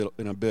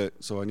in a bit,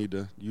 so I need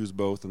to use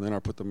both, and then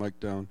I'll put the mic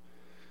down.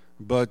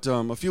 But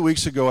a few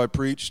weeks ago I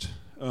preached.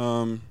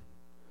 I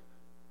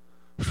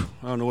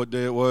don't know what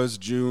day it was,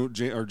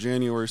 or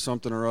January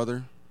something or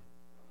other.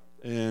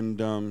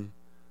 And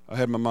I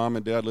had my mom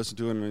and dad listen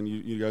to it, and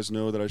you guys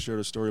know that I shared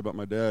a story about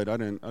my dad. I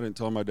didn't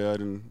tell my dad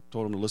and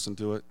told him to listen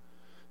to it.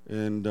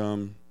 And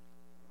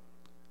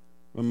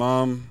my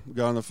mom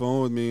got on the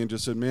phone with me and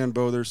just said, "Man,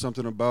 Bo, there's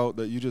something about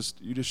that you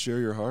just share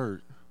your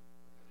heart."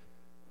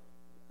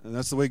 And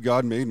that's the way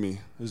God made me,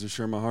 is to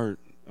share my heart.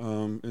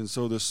 And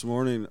so this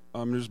morning,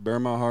 I'm just bare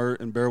my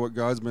heart and bear what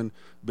God's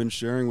been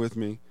sharing with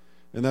me.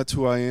 And that's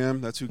who I am.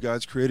 That's who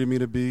God's created me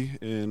to be.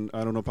 And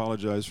I don't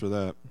apologize for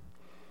that,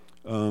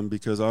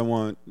 because I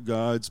want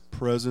God's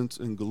presence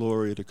and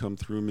glory to come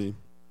through me.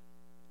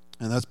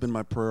 And that's been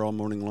my prayer all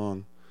morning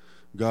long.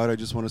 God, I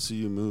just want to see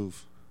you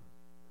move.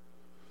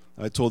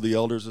 I told the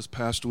elders this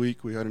past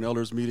week, we had an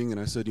elders meeting, and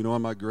I said,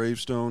 on my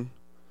gravestone,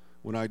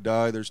 when I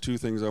die, there's two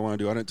things I want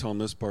to do. I didn't tell them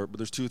this part, but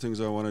there's two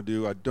things I want to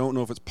do. I don't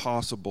know if it's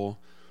possible,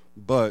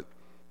 but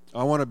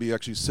I want to be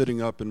actually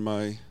sitting up in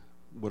my,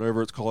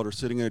 whatever it's called, or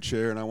sitting in a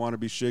chair, and I want to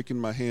be shaking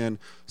my hand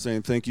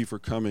saying, "Thank you for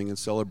coming and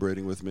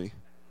celebrating with me."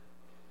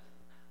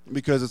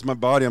 Because it's my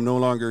body, I'm no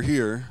longer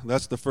here.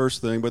 That's the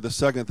first thing. But the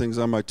second thing is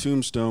on my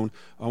tombstone,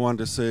 I wanted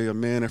to say, "A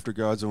man after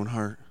God's own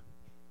heart."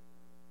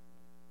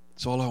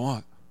 That's all I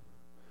want.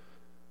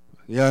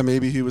 Yeah,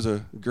 maybe he was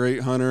a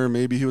great hunter,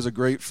 maybe he was a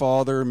great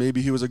father,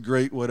 maybe he was a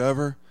great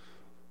whatever,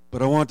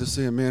 but I want to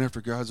say a man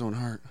after God's own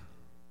heart.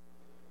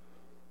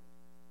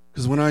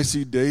 Because when I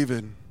see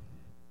David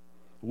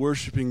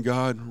worshiping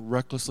God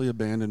recklessly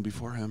abandoned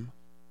before him,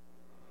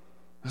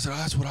 I said,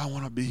 that's what I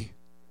want to be.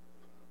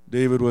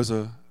 David was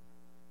a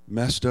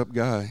messed up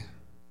guy.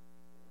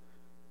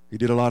 He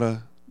did a lot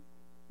of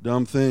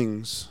dumb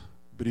things,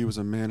 but he was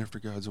a man after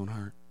God's own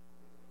heart.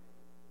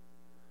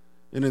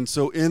 And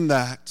so in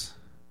that,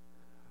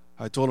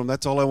 I told him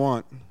that's all I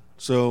want.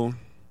 So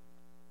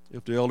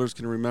if the elders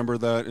can remember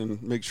that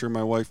and make sure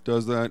my wife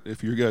does that,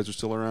 if you guys are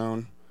still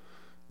around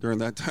during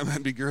that time,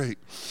 that'd be great.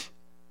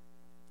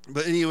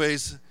 But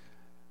anyways,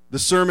 the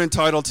sermon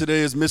title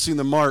today is Missing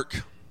the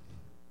Mark.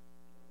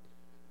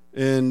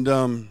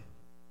 And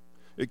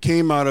it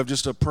came out of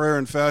just a prayer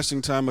and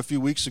fasting time a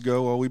few weeks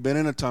ago. Well, we've been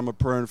in a time of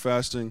prayer and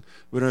fasting,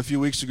 but a few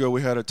weeks ago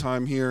we had a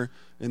time here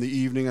in the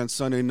evening on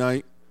Sunday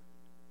night.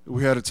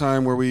 We had a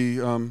time where we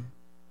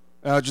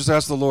just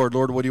asked the Lord,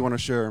 "Lord, what do you want to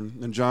share?"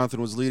 And Jonathan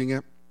was leading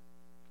it.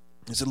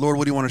 He said, "Lord,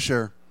 what do you want to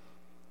share?"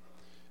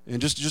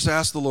 And just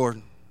ask the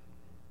Lord.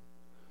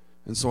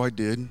 And so I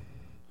did. I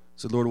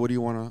said, "Lord, what do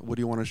you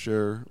want to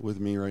share with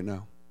me right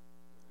now?"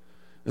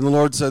 And the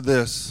Lord said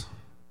this: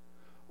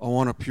 "I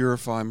want to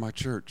purify my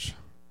church.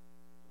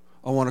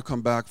 I want to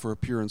come back for a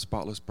pure and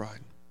spotless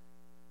bride."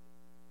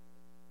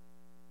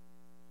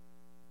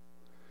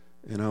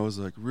 And I was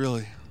like,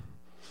 "Really?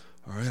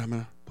 All right, I'm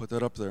going to put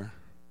that up there."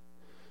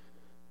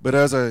 But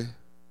as I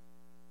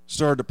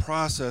started to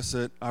process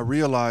it, I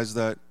realized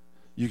that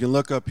you can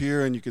look up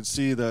here and you can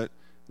see that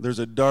there's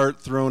a dart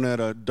thrown at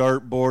a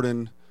dartboard,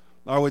 and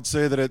I would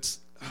say that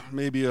it's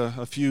maybe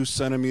a few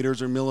centimeters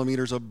or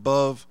millimeters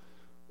above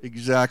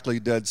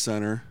exactly dead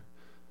center,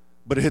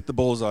 but it hit the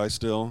bullseye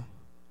still,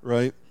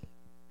 right?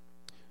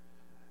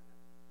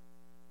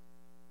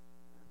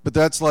 But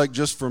that's like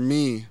just for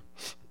me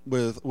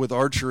with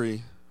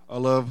archery. I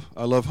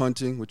love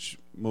hunting, which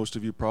most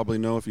of you probably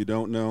know. If you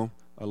don't know,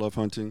 I love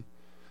hunting.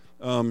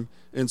 And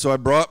so I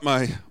brought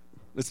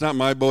it's not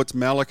my bow, it's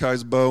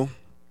Malachi's bow.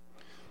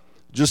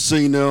 Just so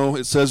you know,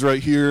 it says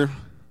right here,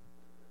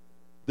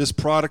 this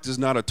product is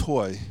not a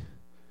toy.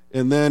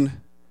 And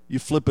then you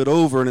flip it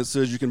over and it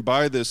says you can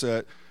buy this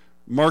at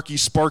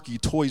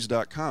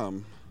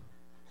markysparkytoys.com.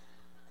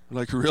 I'm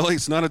like, really?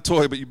 It's not a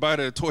toy, but you buy it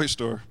at a toy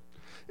store.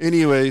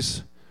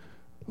 Anyways,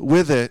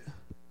 with it,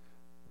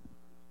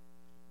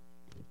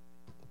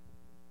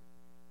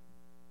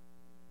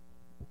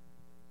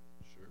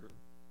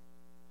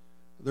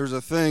 there's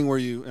a thing where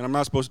and I'm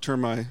not supposed to turn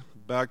my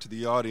back to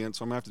the audience,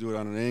 so I'm going to have to do it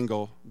on an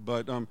angle.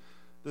 But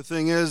the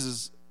thing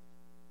is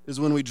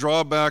when we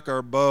draw back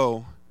our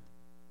bow,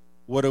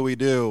 what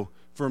do?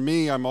 For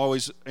me, I'm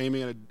always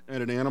aiming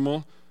at an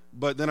animal.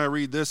 But then I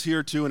read this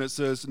here too, and it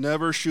says,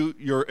 "Never shoot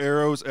your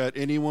arrows at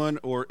anyone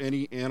or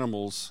any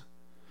animals."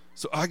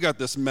 So I got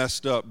this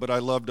messed up, but I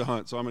love to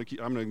hunt, so I'm going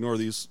to ignore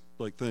these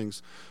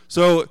things.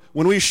 So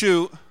when we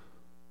shoot,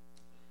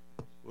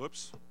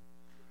 whoops.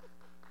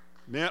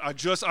 Man, I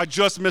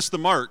just missed the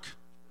mark.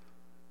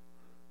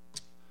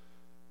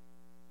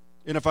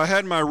 And if I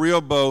had my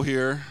real bow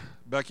here,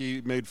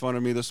 Becky made fun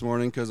of me this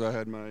morning because I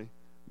had my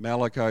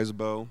Malachi's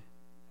bow.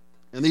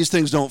 And these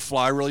things don't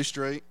fly really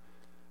straight.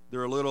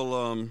 They're a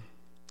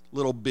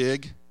little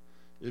big,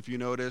 if you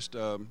noticed,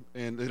 and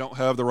they don't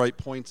have the right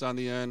points on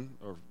the end,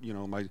 or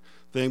my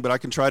thing. But I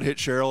can try to hit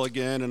Cheryl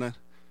again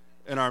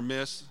and our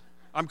miss.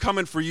 I'm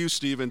coming for you,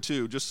 Stephen,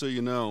 too, just so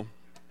you know.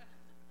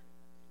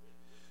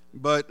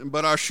 But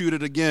I'll shoot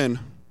it again.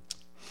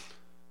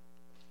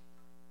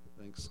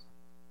 Thanks.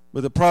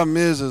 But the problem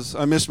is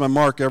I miss my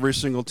mark every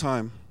single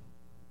time.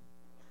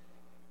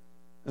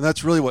 And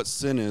that's really what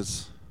sin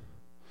is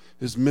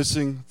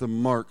missing the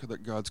mark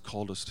that God's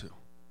called us to.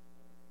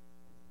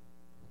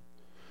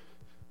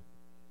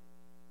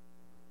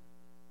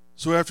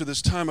 So after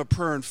this time of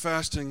prayer and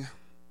fasting,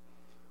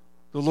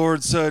 the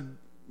Lord said,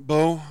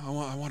 Bo, I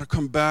want to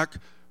come back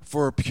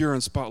for a pure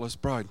and spotless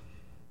bride.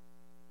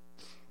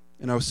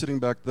 And I was sitting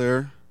back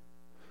there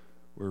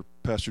where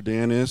Pastor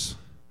Dan is.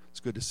 It's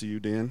good to see you,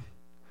 Dan.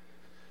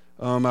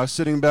 I was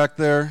sitting back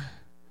there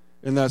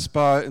in that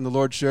spot, and the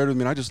Lord shared with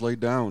me, and I just laid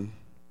down.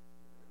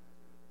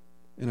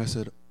 And I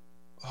said,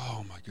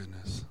 oh my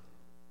goodness.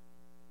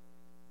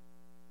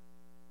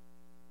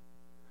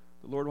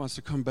 The Lord wants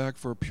to come back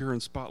for a pure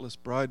and spotless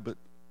bride, but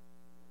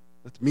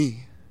that's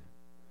me.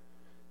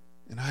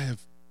 And I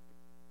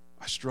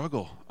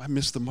struggle. I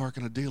miss the mark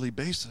on a daily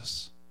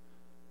basis.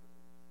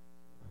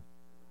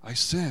 I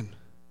sin.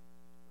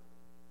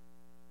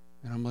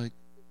 And I'm like,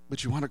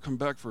 but you want to come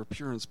back for a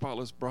pure and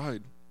spotless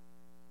bride.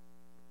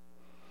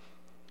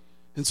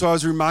 And so I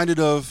was reminded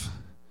of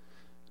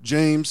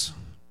James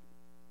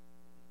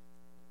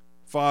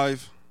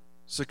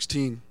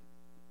 5:16.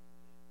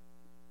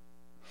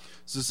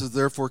 This says,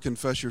 therefore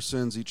confess your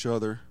sins each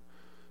other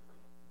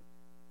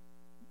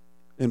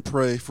and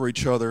pray for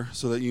each other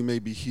so that you may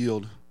be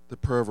healed. The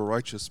prayer of a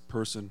righteous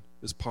person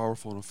is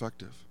powerful and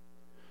effective.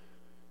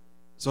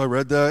 So I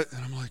read that,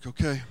 and I'm like,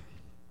 okay.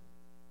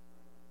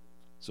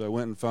 So I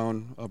went and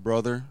found a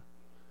brother.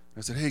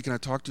 I said, hey, can I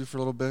talk to you for a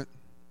little bit?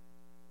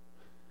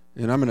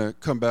 And I'm going to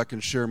come back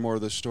and share more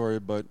of this story,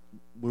 but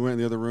we went in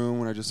the other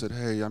room, and I just said,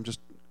 hey,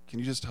 can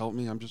you just help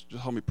me? Just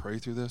help me pray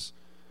through this.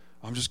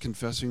 I'm just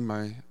confessing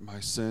my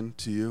sin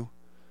to you,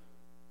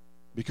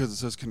 because it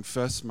says,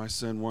 confess my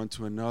sin one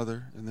to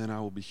another, and then I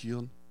will be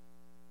healed.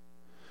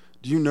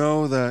 Do you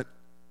know that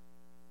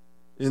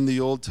in the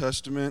Old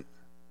Testament,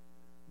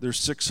 there's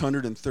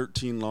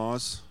 613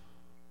 laws,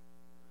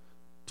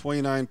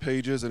 29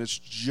 pages, and it's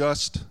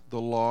just the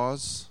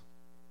laws?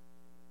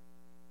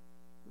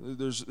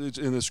 It's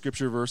in the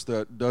scripture verse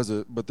that does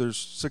it, but there's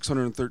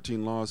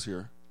 613 laws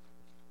here.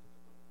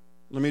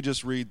 Let me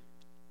just read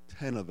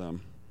 10 of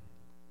them.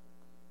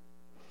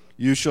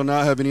 You shall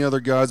not have any other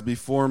gods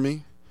before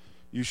me.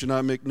 You shall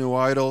not make no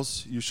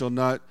idols. You shall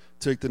not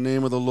take the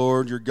name of the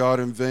Lord your God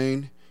in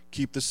vain.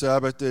 Keep the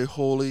Sabbath day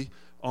holy.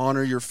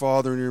 Honor your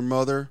father and your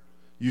mother.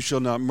 You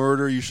shall not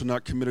murder. You shall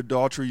not commit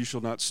adultery. You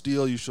shall not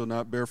steal. You shall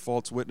not bear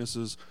false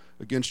witnesses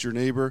against your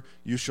neighbor.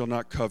 You shall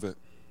not covet.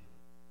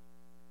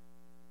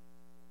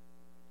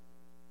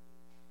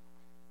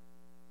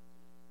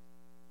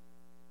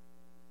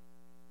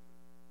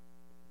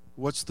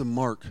 What's the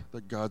mark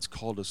that God's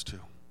called us to?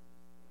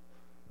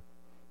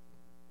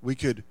 We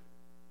could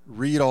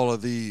read all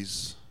of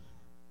these,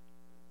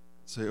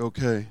 say,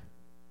 okay.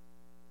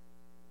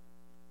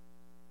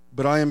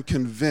 But I am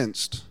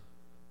convinced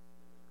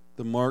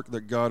the mark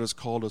that God has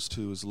called us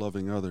to is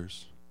loving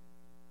others.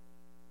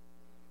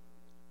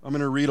 I'm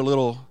going to read a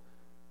little,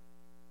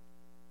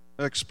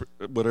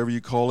 whatever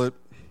you call it,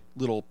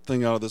 little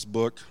thing out of this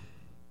book.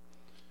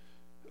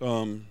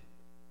 And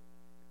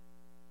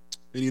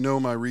you know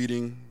my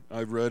reading.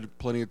 I've read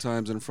plenty of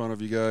times in front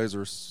of you guys,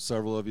 or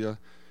several of you.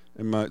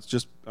 And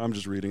I'm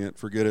just reading it.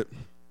 Forget it.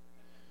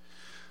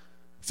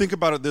 Think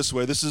about it this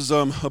way. This is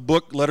a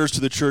book, Letters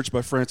to the Church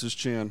by Francis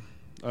Chan.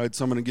 I had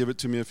someone give it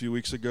to me a few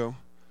weeks ago,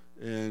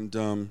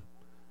 and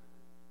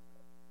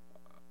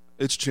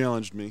it's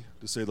challenged me,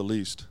 to say the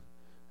least.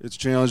 It's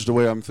challenged the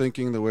way I'm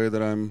thinking, the way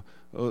that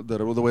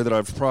the way that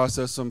I've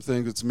processed some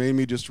things. It's made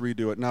me just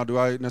redo it. Now, do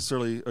I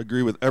necessarily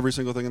agree with every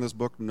single thing in this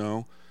book?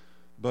 No.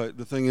 But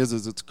the thing is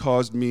it's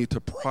caused me to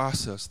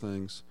process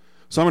things.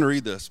 So I'm going to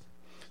read this.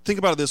 Think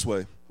about it this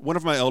way. One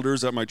of my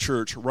elders at my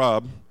church,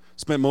 Rob,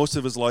 spent most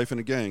of his life in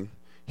a gang.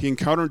 He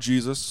encountered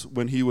Jesus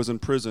when he was in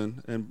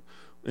prison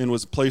and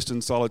was placed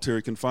in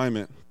solitary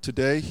confinement.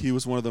 Today, he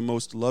was one of the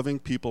most loving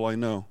people I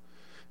know.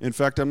 In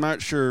fact, I'm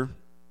not sure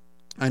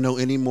I know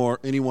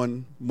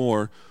anyone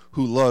more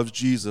who loves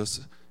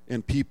Jesus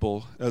and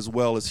people as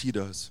well as he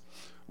does.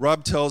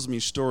 Rob tells me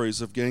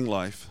stories of gang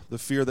life, the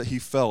fear that he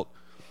felt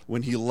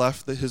when he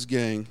left his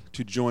gang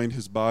to join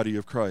his body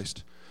of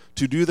Christ.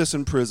 To do this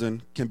in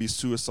prison can be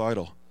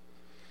suicidal.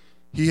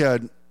 He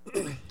had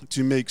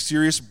to make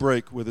serious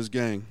break with his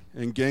gang,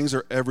 and gangs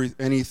are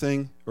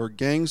anything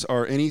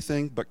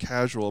but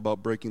casual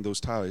about breaking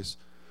those ties.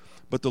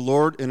 But the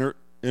Lord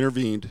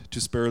intervened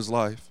to spare his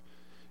life.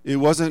 It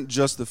wasn't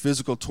just the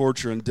physical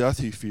torture and death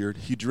he feared.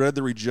 He dreaded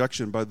the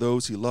rejection by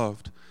those he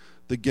loved.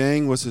 The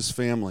gang was his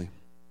family.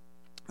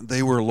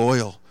 They were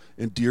loyal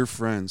and dear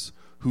friends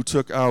who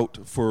looked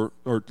out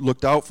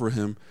for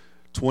him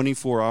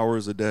 24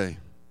 hours a day.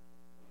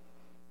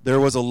 There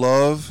was a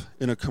love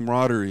and a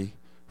camaraderie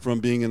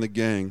from being in the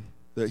gang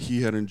that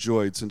he had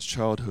enjoyed since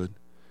childhood.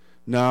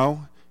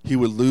 Now he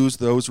would lose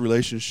those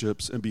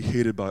relationships and be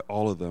hated by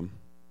all of them.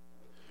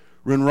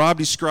 When Rob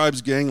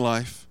describes gang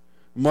life,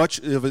 much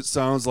of it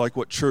sounds like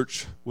what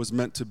church was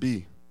meant to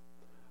be.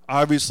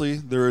 Obviously,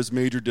 there is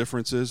major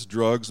differences,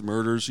 drugs,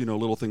 murders,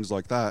 little things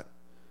like that.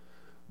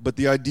 But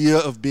the idea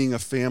of being a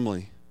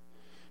family,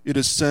 it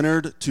is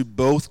centered to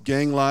both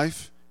gang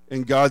life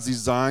and God's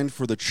design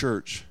for the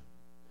church.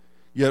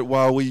 Yet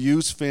while we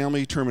use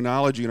family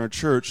terminology in our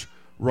church,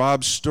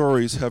 Rob's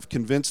stories have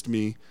convinced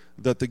me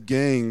that the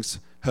gangs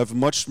have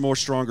much more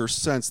stronger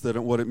sense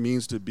than what it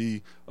means to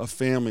be a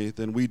family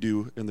than we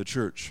do in the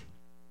church.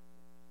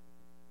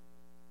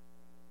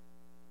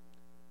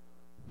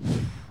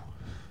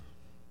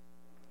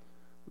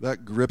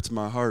 That gripped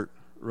my heart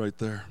right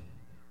there.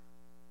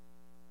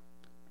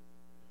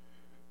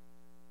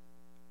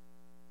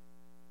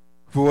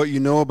 For what you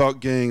know about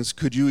gangs,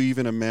 could you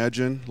even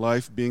imagine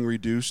life being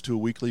reduced to a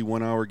weekly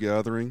 1-hour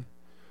gathering?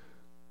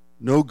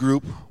 No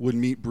group would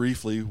meet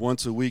briefly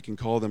once a week and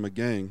call them a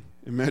gang.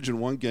 Imagine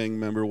one gang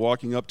member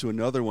walking up to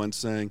another one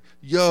saying,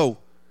 "Yo,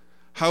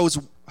 how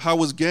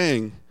was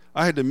gang?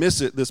 I had to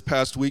miss it this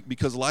past week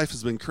because life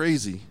has been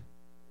crazy."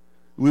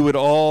 We would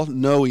all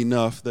know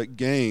enough that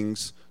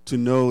gangs to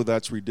know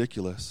that's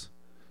ridiculous.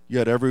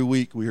 Yet every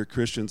week we hear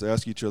Christians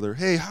ask each other,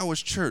 "Hey, how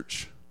was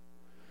church?"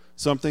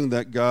 Something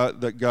that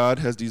God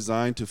has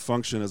designed to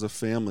function as a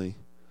family,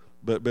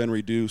 but been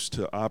reduced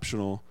to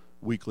optional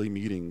weekly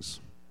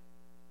meetings.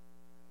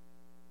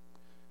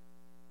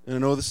 And I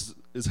know this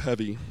is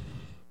heavy.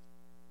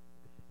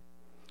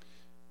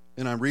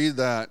 And I read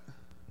that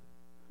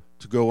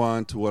to go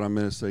on to what I'm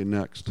going to say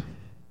next.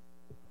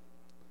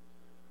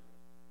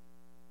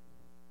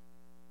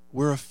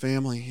 We're a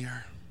family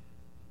here.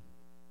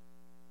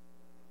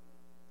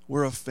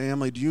 We're a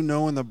family. Do you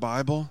know in the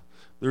Bible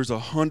there's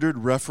 100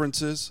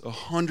 references,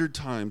 100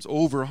 times,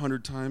 over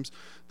 100 times,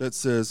 that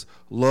says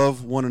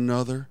love one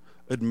another,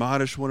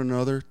 admonish one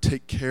another,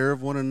 take care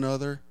of one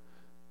another,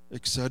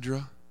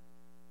 etc.?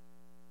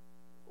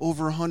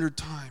 Over 100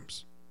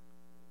 times.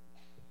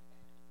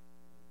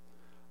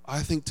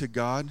 I think to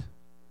God,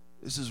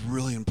 this is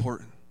really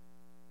important.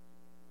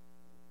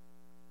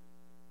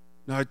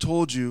 Now, I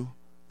told you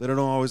that I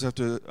don't always have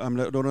to, I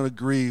don't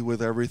agree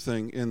with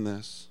everything in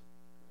this.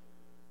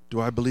 Do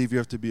I believe you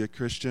have to be a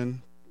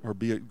Christian or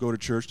go to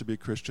church to be a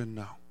Christian?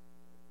 No.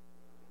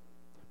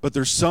 But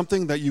there's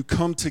something that you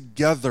come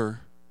together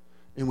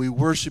and we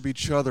worship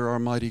each other, our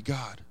mighty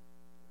God.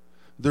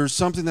 There's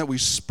something that we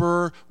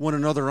spur one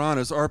another on.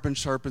 As iron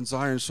sharpens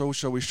iron, so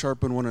shall we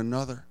sharpen one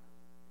another.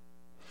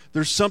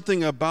 There's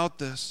something about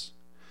this.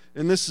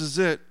 And this is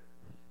it.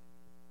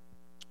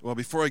 Well,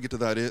 before I get to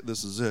that,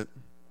 this is it.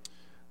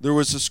 There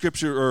was a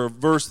scripture or a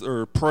verse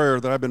or a prayer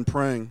that I've been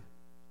praying.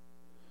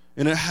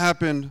 And it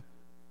happened,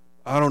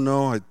 I don't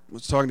know, I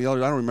was talking to the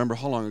elders, I don't remember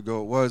how long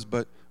ago it was,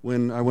 but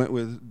when I went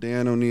with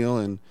Dan O'Neill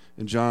and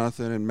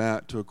Jonathan and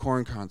Matt to a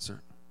Korn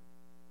concert.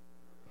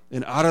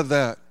 And out of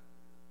that,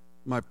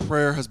 my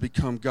prayer has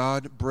become,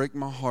 God, break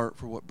my heart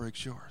for what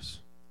breaks yours.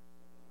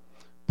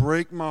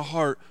 Break my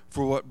heart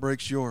for what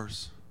breaks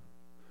yours.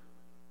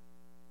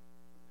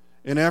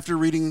 And after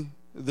reading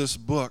this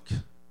book,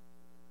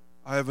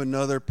 I have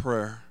another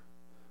prayer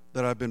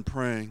that I've been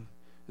praying,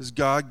 is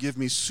God, give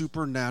me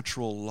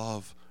supernatural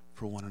love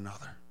for one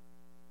another.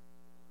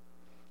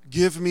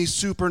 Give me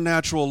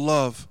supernatural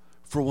love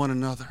for one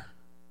another.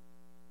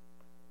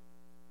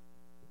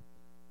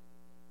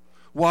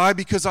 Why?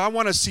 Because I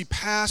want to see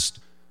past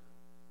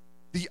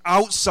the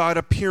outside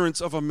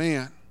appearance of a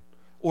man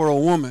or a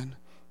woman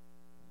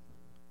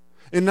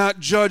and not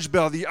judge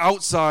by the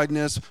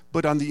outsideness,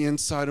 but on the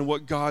inside and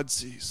what God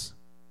sees.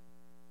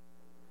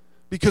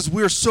 Because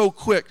we're so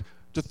quick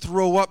to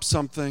throw up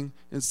something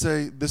and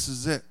say, this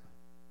is it.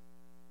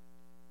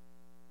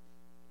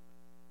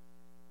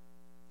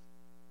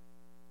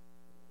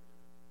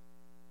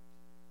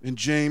 And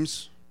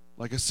James,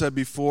 like I said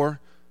before,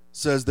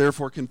 says,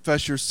 therefore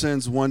confess your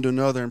sins one to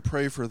another and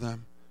pray for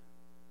them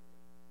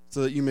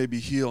so that you may be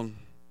healed.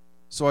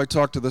 So I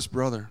talked to this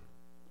brother.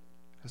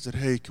 I said,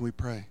 hey, can we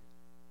pray?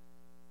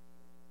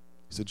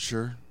 He said,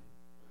 sure.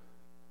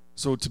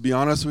 So to be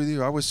honest with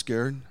you, I was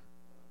scared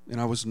and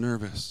I was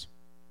nervous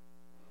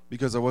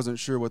because I wasn't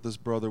sure what this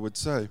brother would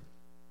say.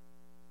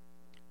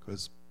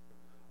 Because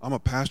I'm a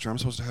pastor, I'm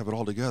supposed to have it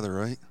all together,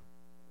 right?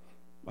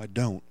 I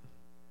don't.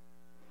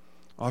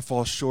 I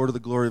fall short of the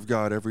glory of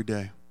God every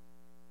day.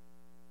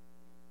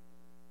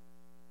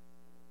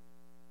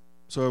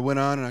 So I went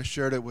on and I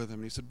shared it with him.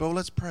 And he said, Bo,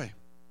 let's pray.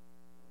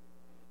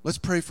 Let's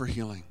pray for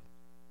healing.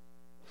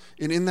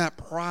 And in that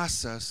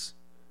process,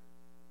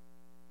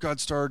 God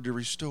started to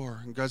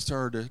restore. And God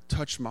started to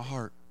touch my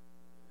heart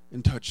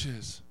and touch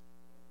his.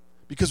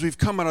 Because we've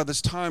come out of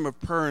this time of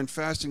prayer and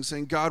fasting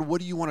saying, God,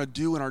 what do you want to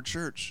do in our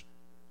church?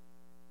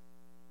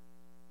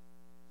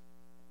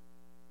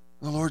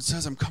 The Lord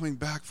says, I'm coming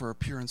back for a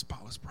pure and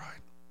spotless bride.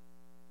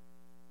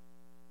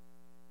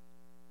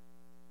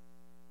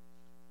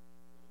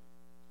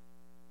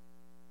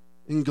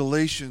 In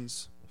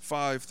Galatians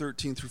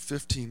 5:13 through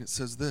 15, it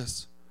says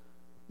this.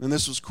 And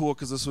this was cool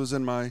because this was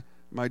in my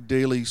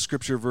daily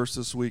scripture verse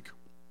this week.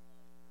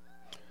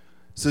 It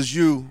says,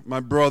 you,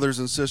 my brothers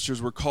and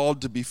sisters, were called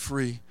to be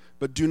free,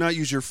 but do not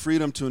use your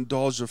freedom to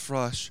indulge the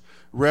flesh.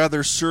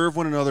 Rather, serve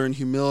one another in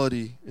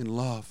humility and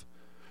love.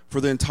 For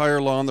the entire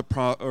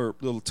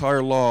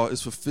law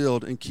is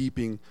fulfilled in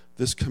keeping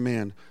this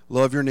command.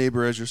 Love your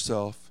neighbor as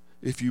yourself.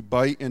 If you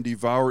bite and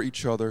devour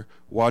each other,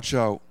 watch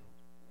out,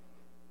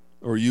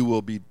 or you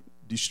will be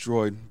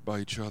destroyed by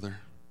each other.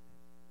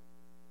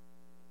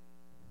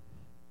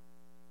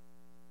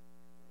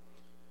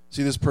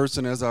 See, this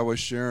person, as I was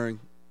sharing,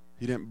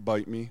 he didn't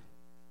bite me.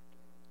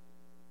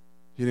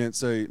 He didn't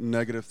say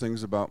negative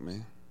things about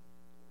me.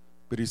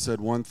 But he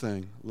said one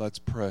thing: let's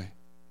pray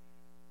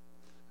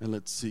and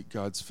let's seek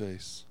God's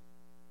face.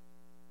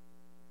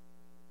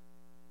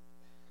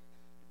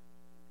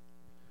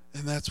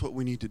 And that's what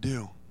we need to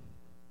do.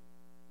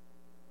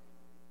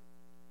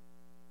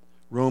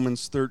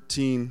 Romans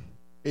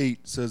 13:8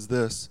 says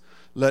this: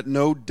 let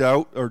no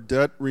doubt or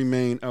debt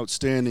remain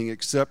outstanding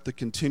except the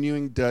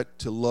continuing debt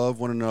to love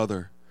one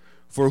another.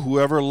 For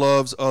whoever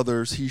loves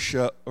others,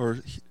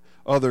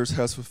 others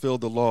has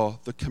fulfilled the law,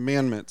 the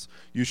commandments.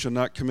 You shall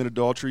not commit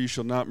adultery, you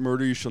shall not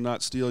murder, you shall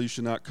not steal, you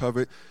shall not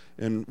covet,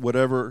 and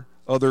whatever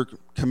other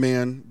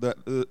command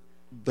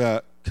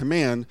that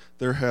command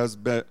there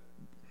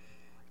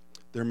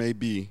may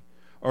be,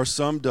 are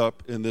summed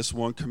up in this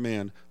one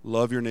command: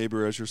 love your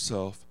neighbor as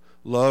yourself.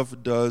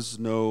 Love does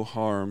no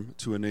harm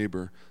to a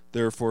neighbor.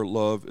 Therefore,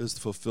 love is the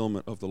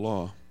fulfillment of the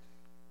law.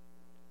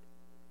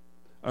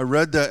 I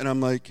read that and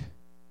I'm like,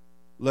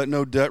 let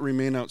no debt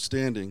remain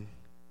outstanding.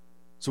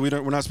 So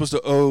we're not supposed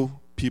to owe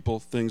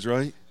people things,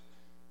 right?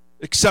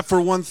 Except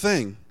for one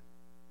thing: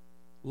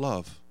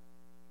 love.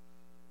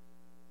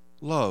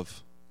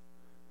 Love.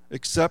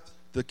 Except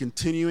the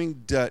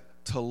continuing debt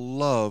to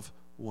love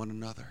one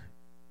another.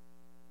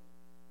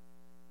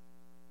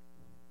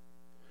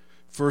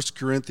 1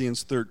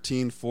 Corinthians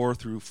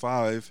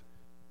 13:4-5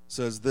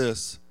 says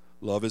this: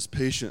 love is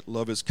patient,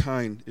 love is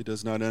kind, it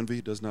does not envy,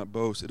 it does not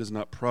boast, it is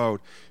not proud,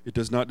 it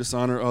does not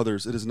dishonor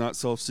others, it is not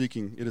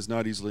self-seeking, it is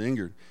not easily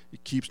angered,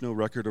 it keeps no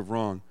record of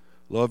wrong.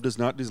 Love does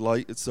not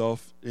delight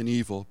itself in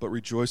evil, but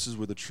rejoices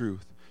with the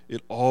truth.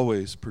 It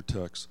always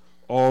protects,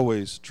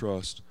 always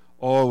trusts,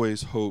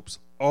 always hopes,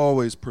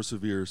 always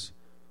perseveres.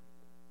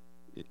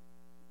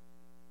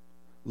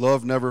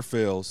 Love never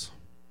fails.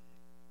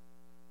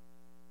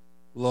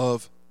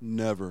 Love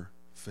never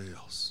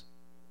fails.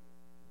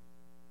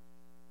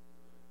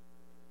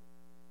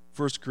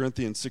 1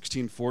 Corinthians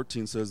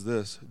 16:14 says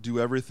this: do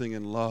everything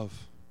in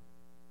love.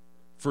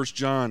 1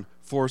 John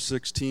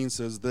 4:16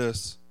 says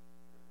this: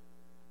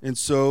 and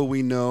so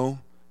we know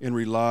and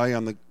rely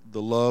on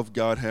the love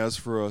God has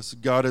for us.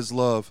 God is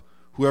love.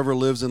 Whoever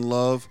lives in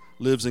love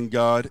lives in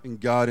God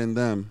and God in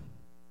them.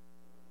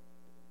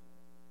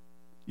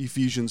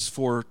 Ephesians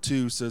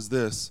 4:2 says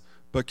this: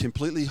 but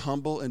completely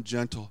humble and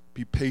gentle,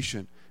 be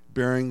patient,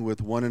 bearing with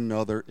one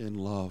another in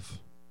love.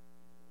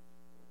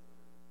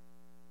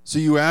 So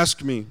you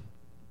ask me,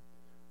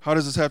 how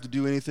does this have to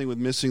do anything with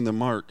missing the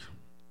mark?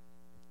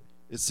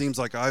 It seems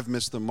like I've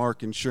missed the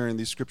mark in sharing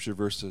these scripture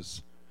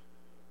verses,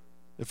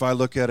 if I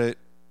look at it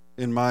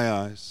in my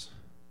eyes.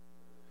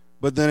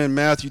 But then in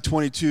Matthew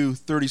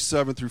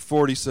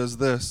 22:37-40 says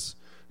this: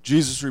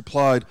 Jesus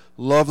replied,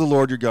 love the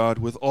Lord your God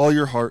with all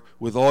your heart,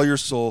 with all your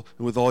soul,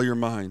 and with all your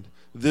mind.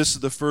 This is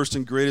the first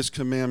and greatest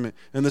commandment.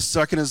 And the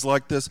second is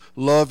like this: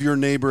 love your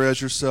neighbor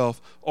as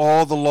yourself.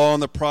 All the law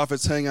and the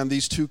prophets hang on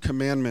these two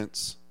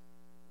commandments.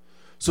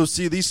 So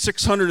see, these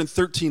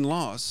 613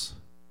 laws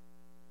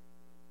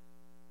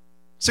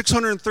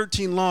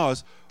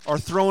are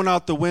thrown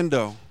out the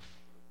window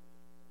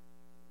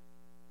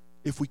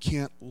if we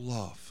can't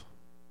love.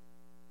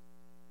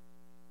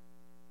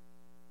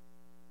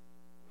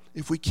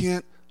 If we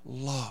can't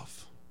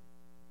love.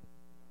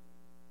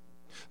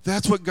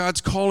 That's what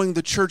God's calling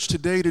the church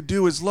today to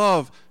do, is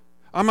love.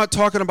 I'm not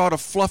talking about a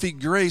fluffy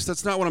grace.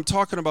 That's not what I'm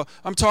talking about.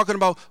 I'm talking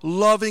about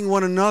loving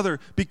one another,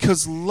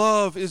 because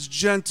love is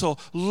gentle.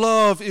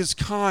 Love is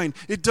kind.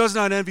 It does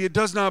not envy. It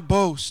does not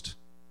boast.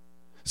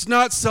 It's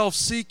not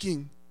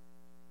self-seeking.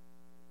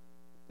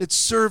 It's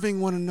serving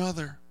one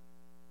another.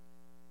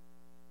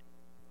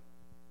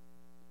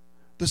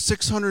 The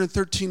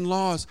 613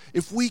 laws,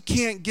 if we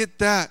can't get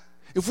that,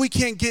 if we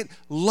can't get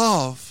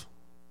love,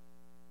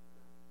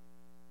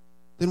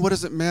 then what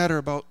does it matter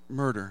about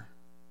murder?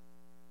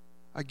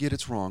 I get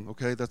it's wrong,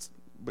 okay?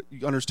 But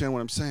you understand what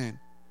I'm saying.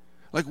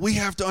 Like, we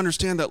have to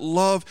understand that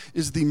love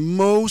is the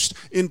most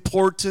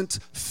important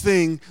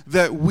thing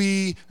that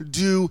we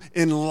do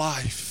in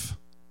life.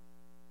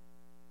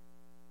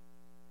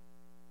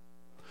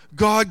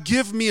 God,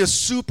 give me a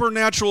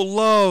supernatural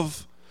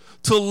love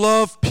to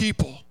love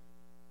people.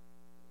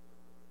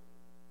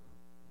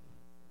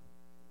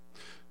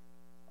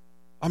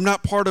 I'm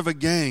not part of a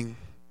gang,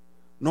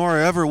 nor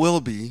I ever will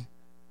be,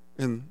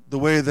 in the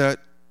way that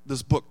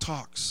this book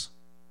talks.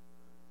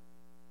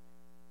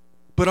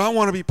 But I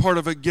want to be part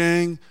of a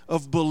gang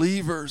of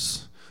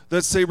believers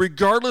that say,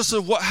 regardless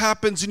of what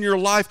happens in your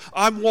life,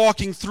 I'm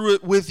walking through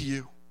it with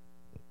you.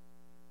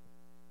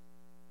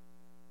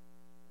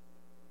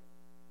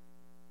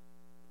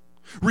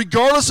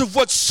 Regardless of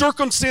what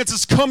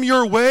circumstances come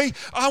your way,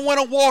 I want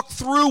to walk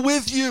through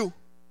with you.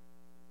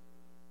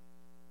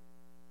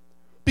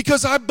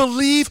 Because I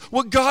believe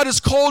what God has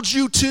called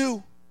you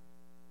to.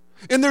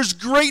 And there's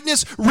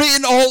greatness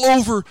written all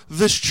over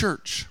this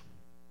church.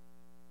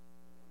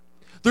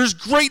 There's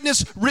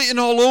greatness written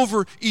all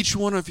over each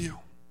one of you.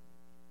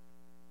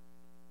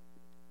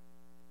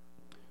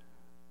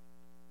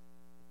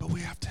 But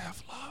we have to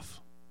have love.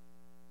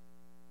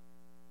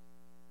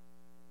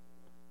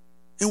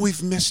 And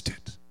we've missed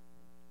it.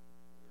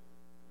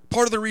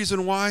 Part of the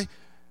reason why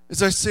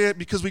is I say it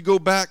because we go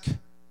back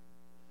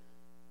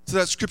to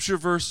that scripture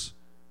verse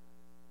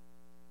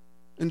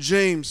in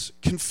James,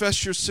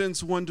 confess your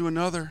sins one to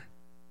another.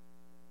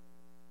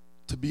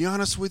 To be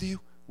honest with you,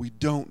 we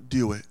don't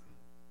do it.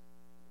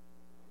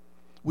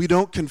 We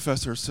don't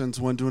confess our sins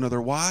one to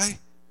another. Why?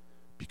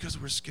 Because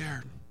we're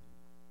scared.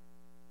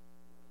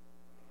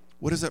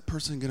 What is that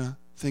person going to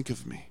think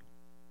of me?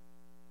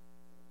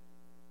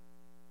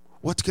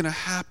 What's going to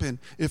happen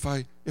if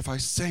I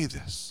say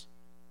this?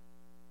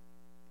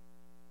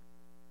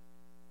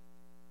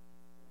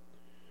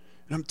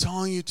 And I'm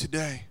telling you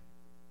today,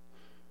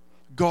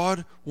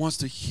 God wants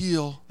to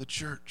heal the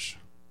church.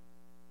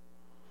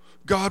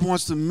 God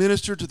wants to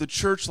minister to the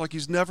church like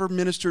he's never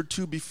ministered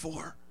to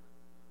before.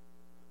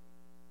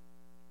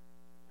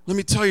 Let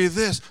me tell you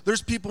this.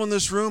 There's people in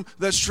this room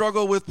that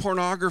struggle with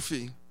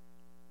pornography.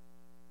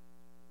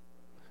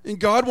 And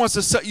God wants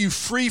to set you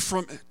free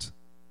from it.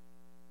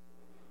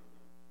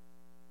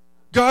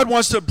 God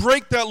wants to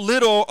break that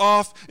lid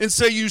off and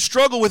say you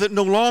struggle with it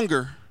no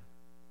longer.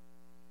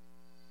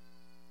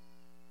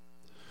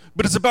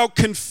 But it's about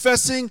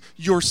confessing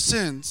your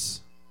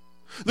sins.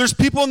 There's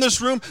people in this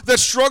room that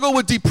struggle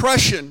with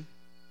depression.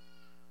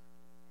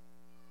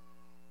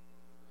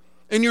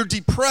 And you're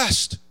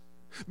depressed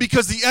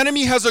because the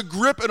enemy has a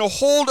grip and a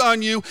hold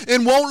on you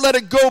and won't let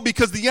it go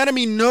because the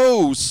enemy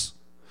knows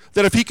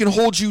that if he can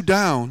hold you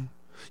down,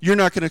 you're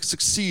not going to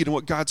succeed in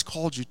what God's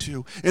called you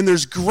to. And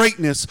there's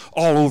greatness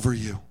all over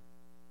you.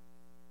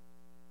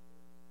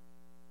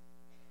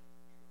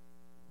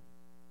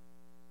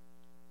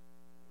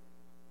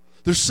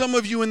 There's some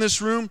of you in this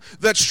room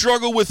that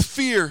struggle with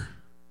fear,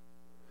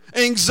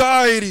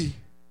 anxiety,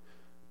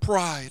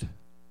 pride.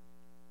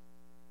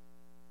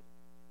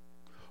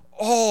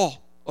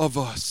 All of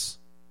us,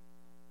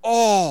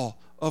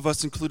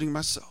 including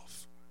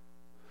myself,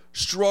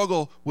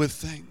 struggle with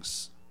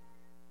things.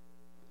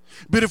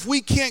 But if we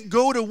can't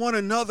go to one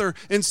another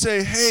and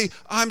say, hey,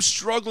 I'm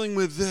struggling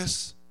with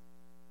this,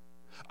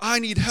 I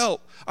need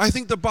help, I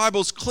think the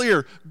Bible's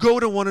clear. Go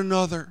to one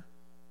another.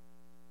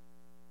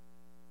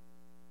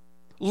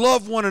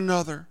 Love one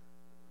another.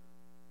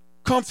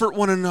 Comfort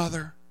one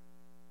another.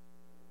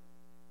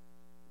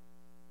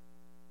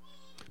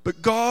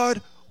 But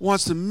God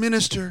wants to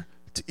minister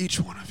to each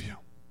one of you.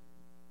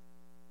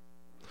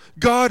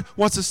 God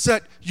wants to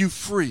set you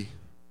free.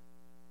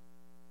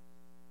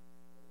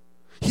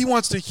 He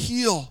wants to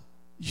heal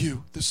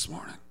you this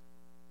morning.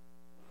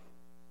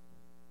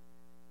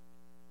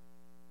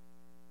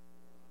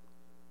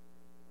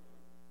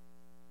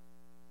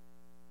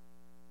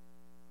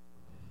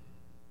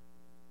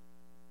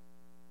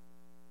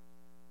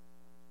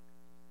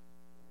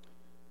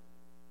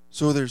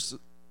 So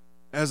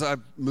as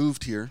I've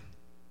moved here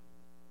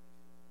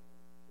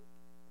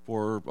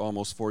for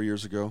almost 4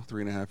 years ago,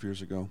 3.5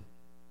 years ago,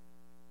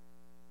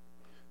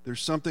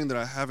 there's something that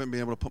I haven't been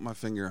able to put my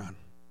finger on.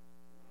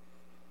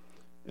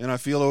 And I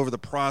feel over the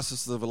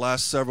process of the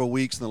last several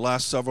weeks and the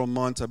last several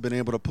months, I've been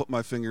able to put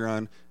my finger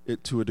on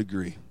it to a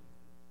degree.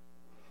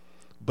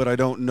 But I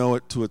don't know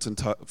it to its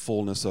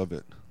fullness of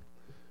it.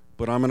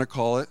 But I'm going to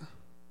call it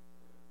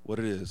what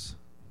it is.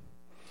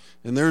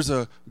 And there's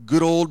a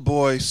good old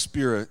boy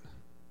spirit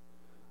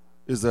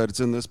is that it's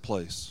in this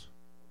place.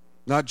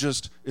 Not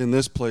just in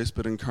this place,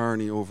 but in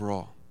Kearney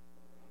overall.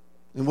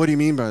 And what do you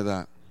mean by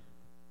that?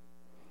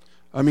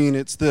 I mean,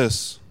 it's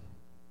this.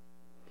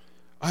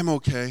 I'm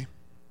okay.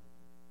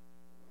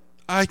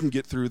 I can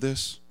get through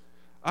this.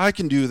 I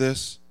can do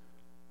this.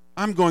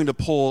 I'm going to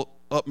pull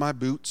up my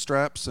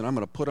bootstraps and I'm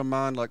going to put them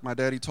on like my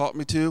daddy taught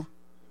me to.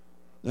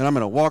 And I'm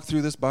going to walk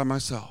through this by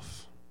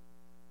myself.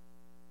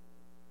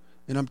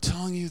 And I'm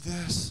telling you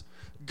this,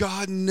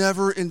 God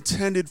never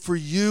intended for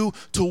you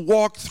to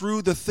walk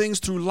through the things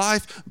through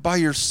life by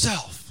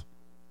yourself.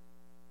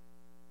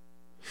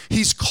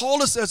 He's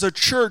called us as a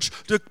church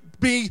to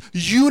be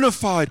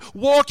unified,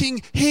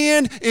 walking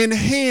hand in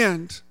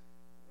hand.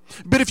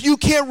 But if you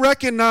can't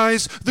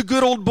recognize the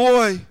good old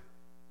boy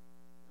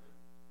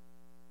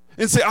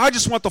and say, I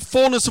just want the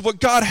fullness of what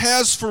God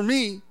has for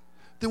me,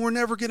 then we're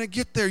never going to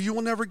get there. You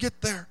will never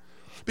get there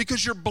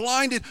because you're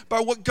blinded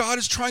by what God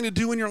is trying to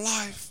do in your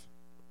life.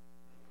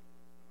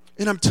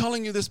 And I'm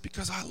telling you this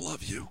because I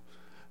love you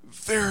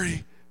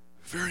very,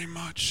 very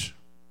much.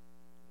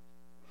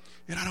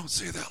 And I don't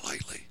say that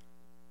lightly.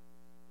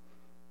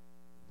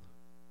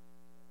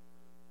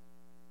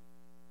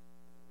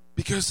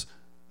 Because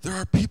there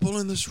are people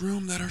in this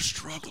room that are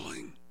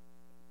struggling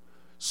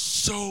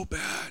so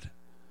bad.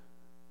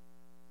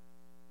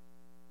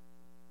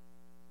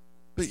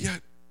 But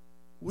yet,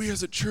 we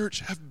as a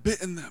church have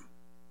bitten them.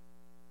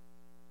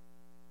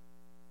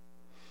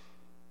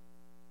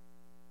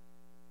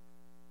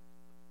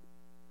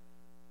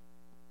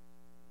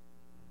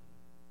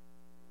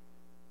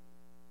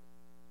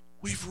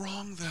 We've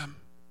wronged them.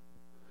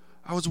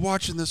 I was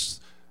watching this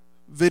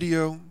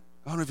video.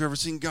 I don't know if you've ever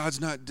seen God's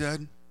Not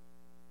Dead.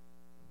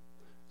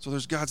 So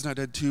there's God's Not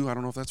Dead 2. I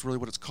don't know if that's really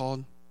what it's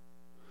called.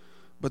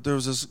 But there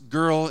was this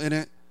girl in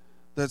it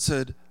that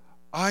said,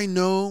 I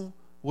know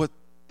what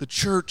the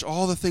church,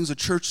 all the things the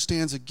church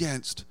stands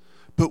against,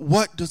 but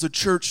what does the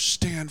church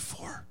stand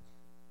for?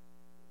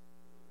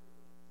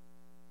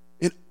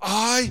 And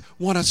I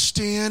want to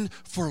stand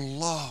for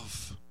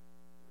love.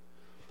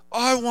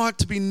 I want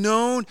to be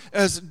known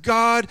as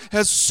God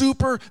has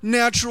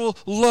supernatural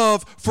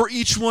love for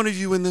each one of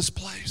you in this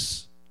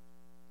place.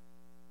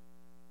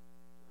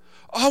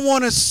 I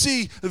want to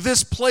see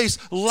this place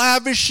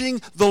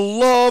lavishing the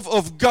love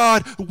of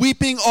God,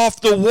 weeping off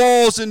the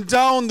walls and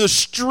down the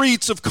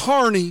streets of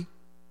Kearney.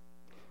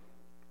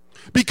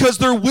 Because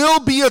there will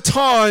be a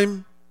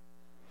time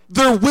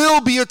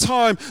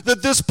that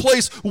this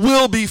place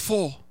will be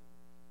full.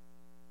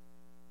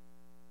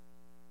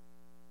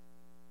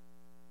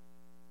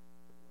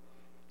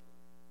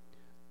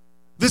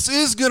 This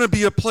is going to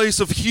be a place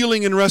of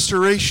healing and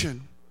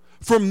restoration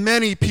for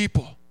many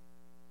people.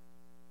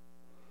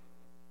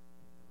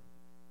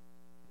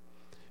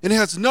 And it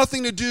has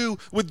nothing to do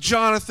with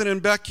Jonathan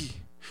and Becky.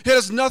 It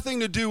has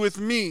nothing to do with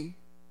me.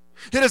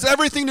 It has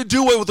everything to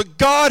do with what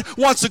God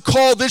wants to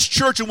call this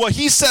church and what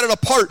He set it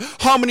apart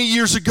how many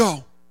years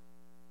ago.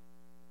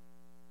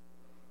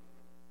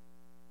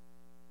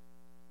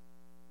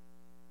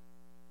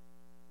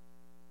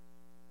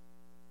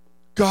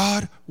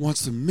 God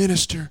wants to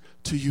minister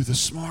to you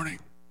this morning.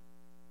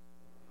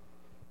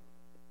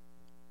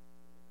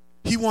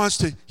 He wants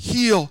to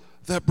heal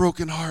that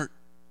broken heart.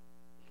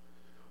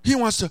 He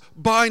wants to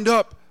bind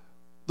up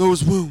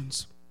those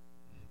wounds.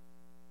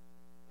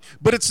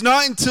 But it's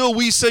not until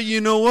we say,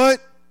 you know what?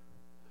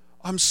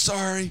 I'm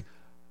sorry,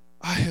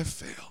 I have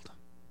failed.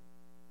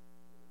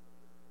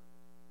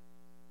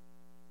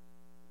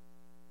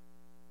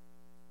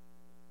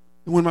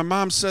 And when my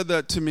mom said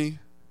that to me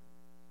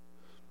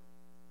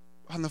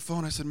on the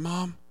phone, I said,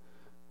 Mom,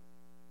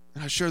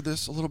 and I shared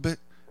this a little bit,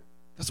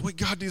 that's the way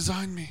God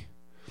designed me.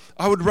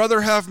 I would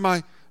rather have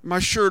my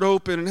shirt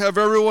open and have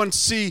everyone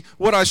see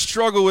what I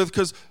struggle with,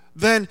 because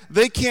then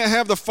they can't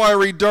have the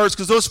fiery darts,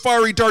 because those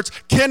fiery darts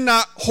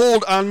cannot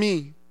hold on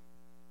me.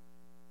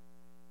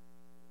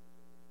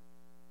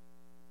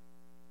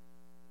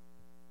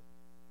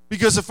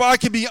 Because if I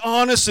can be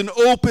honest and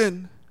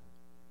open,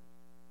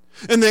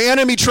 and the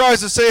enemy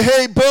tries to say,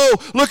 hey, Bo,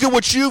 look at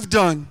what you've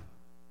done,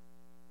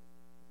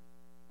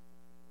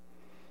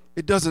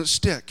 it doesn't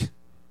stick.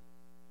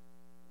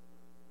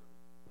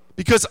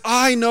 Because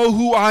I know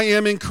who I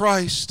am in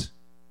Christ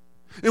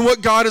and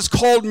what God has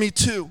called me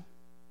to.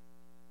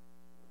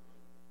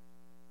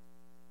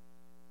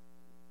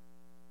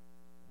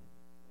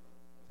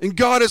 And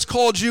God has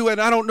called you,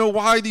 and I don't know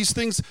why these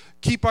things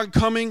keep on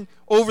coming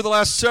over the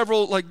last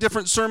several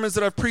different sermons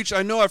that I've preached.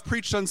 I know I've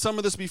preached on some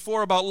of this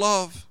before about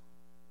love.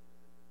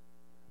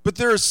 But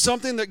there is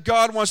something that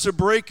God wants to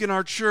break in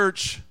our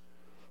church,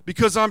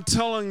 because I'm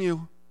telling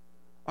you,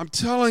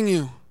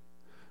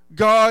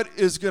 God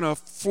is going to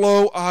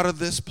flow out of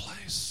this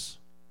place.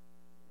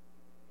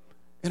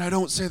 And I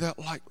don't say that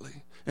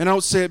lightly. And I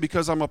don't say it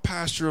because I'm a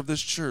pastor of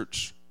this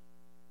church.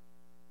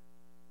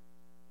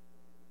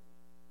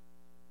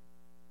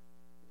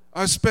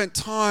 I spent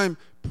time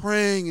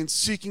praying and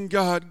seeking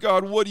God.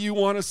 God, what do you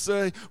want to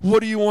say? What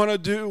do you want to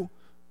do?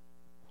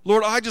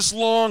 Lord, I just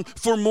long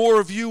for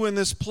more of you in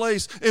this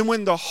place. And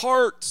when the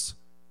hearts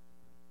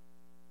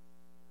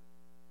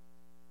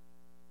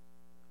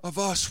of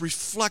us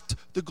reflect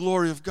the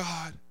glory of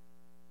God,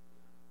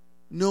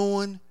 no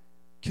one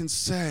can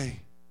say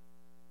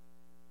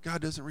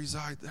God doesn't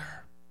reside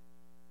there.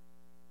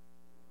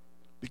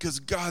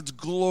 Because God's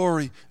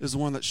glory is the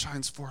one that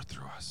shines forth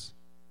through us.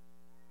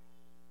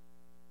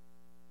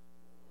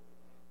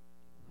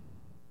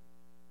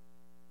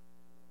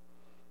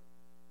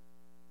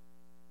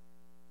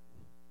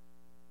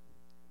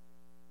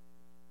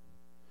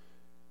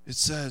 It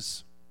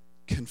says,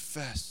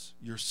 confess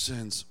your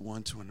sins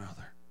one to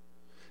another,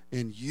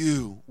 and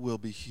you will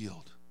be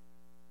healed.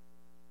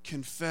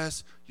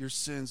 Confess your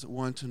sins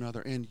one to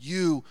another, and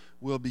you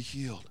will be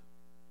healed.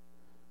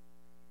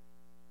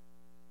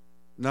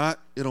 Not,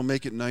 it'll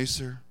make it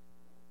nicer.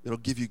 It'll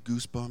give you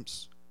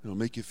goosebumps. It'll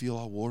make you feel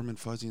all warm and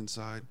fuzzy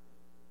inside.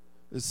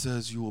 It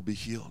says you will be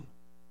healed.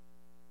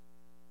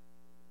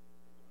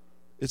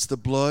 It's the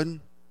blood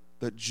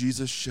that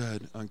Jesus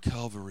shed on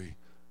Calvary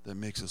that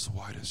makes us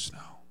white as snow.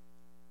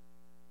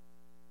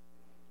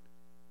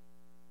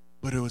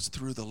 But it was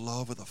through the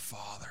love of the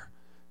Father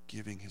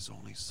giving His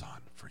only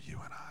Son for you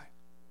and I.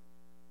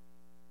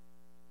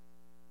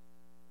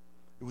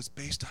 It was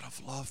based out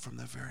of love from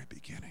the very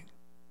beginning.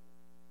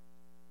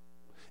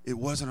 It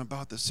wasn't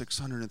about the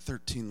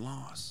 613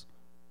 laws.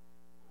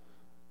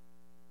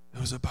 It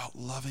was about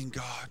loving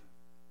God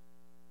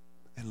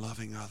and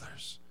loving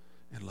others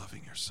and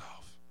loving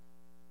yourself.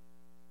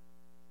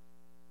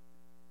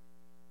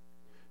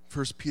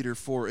 1 Peter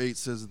 4:8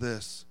 says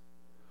this,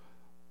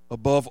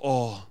 above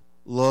all,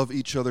 love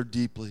each other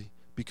deeply,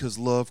 because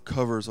love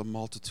covers a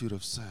multitude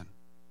of sin.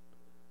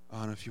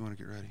 Anna, if you want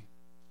to get ready.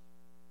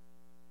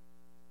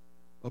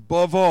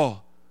 Above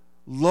all,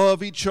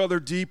 love each other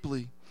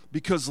deeply,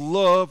 because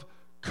love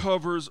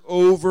covers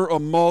over a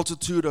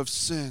multitude of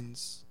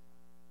sins.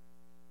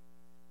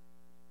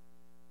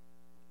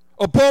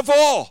 Above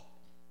all,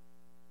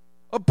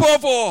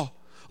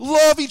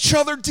 love each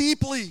other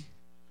deeply.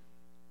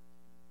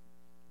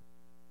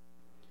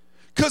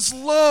 Because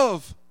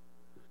love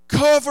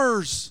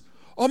covers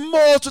a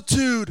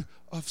multitude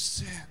of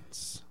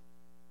sins.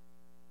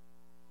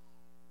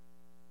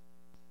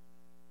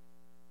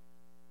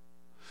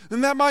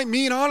 And that might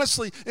mean,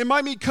 honestly, it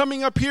might mean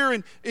coming up here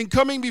and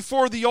coming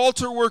before the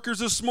altar workers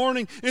this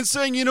morning and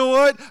saying, you know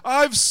what?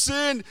 I've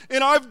sinned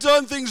and I've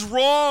done things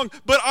wrong,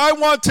 but I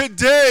want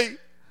today,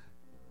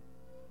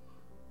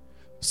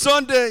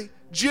 Sunday,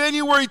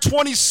 January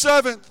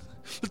 27th,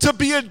 to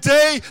be a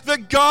day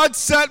that God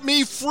set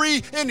me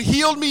free and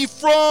healed me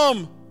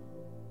from.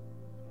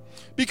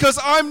 Because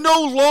I'm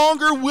no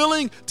longer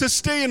willing to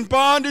stay in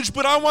bondage,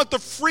 but I want the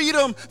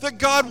freedom that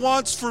God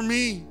wants for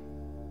me.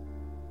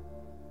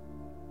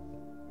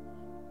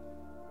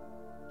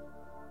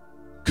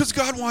 Because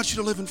God wants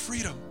you to live in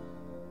freedom.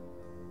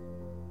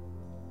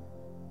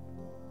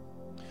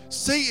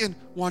 Satan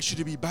wants you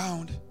to be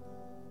bound.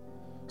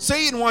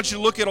 Satan wants you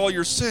to look at all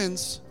your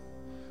sins.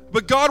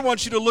 But God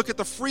wants you to look at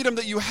the freedom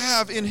that you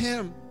have in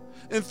Him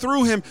and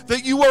through Him,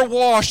 that you are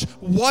washed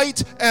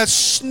white as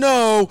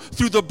snow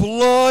through the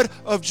blood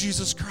of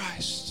Jesus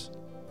Christ.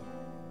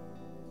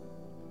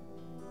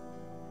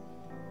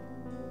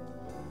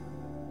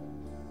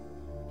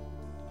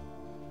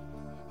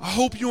 I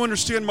hope you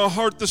understand my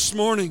heart this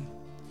morning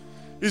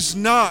is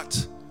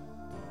not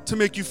to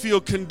make you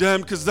feel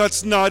condemned, because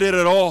that's not it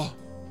at all.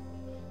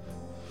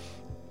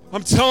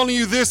 I'm telling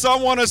you this, I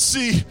want to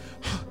see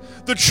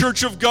the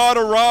church of God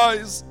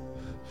arise.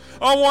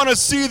 I want to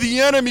see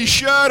the enemy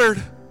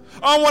shattered.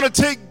 I want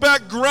to take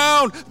back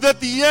ground that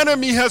the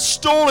enemy has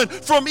stolen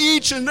from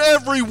each and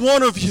every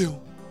one of you.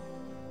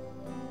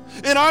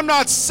 And I'm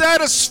not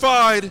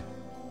satisfied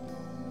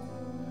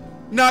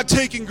not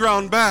taking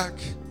ground back.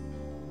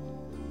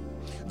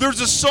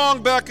 There's a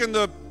song back in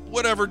the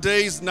whatever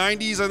days,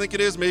 90s I think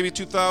it is, maybe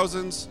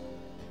 2000s.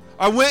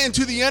 I went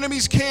into the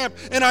enemy's camp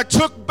and I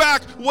took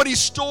back what he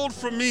stole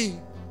from me.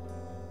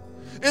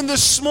 And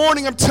this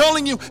morning, I'm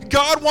telling you,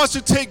 God wants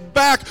to take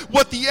back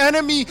what the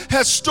enemy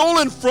has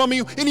stolen from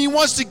you, and He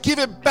wants to give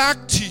it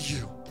back to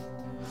you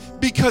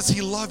because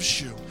He loves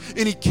you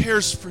and He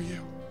cares for you.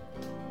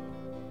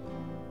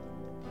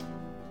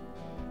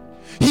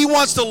 He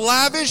wants to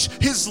lavish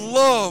His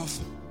love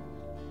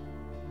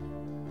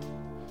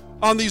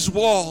on these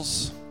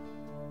walls.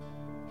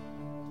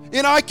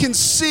 And I can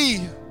see,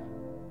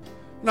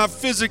 not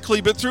physically,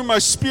 but through my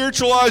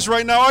spiritual eyes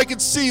right now, I can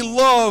see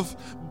love,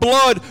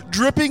 blood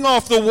dripping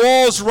off the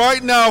walls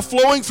right now,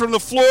 flowing from the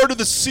floor to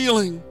the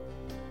ceiling.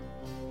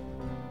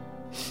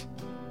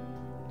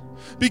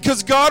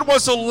 Because God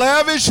wants to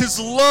lavish His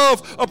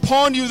love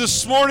upon you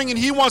this morning, and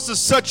He wants to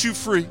set you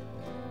free.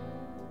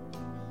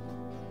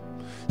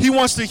 He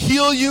wants to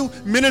heal you,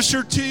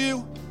 minister to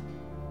you,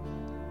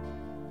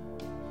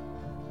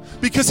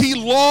 because He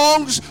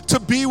longs to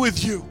be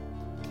with you.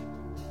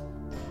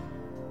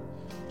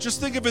 Just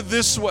think of it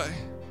this way.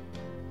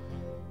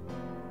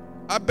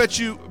 I bet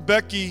you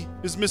Becky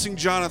is missing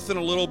Jonathan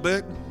a little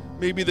bit.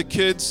 Maybe the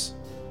kids.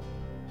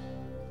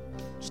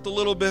 Just a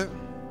little bit.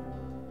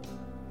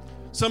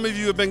 Some of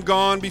you have been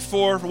gone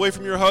before, away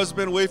from your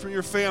husband, away from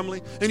your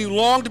family, and you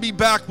long to be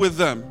back with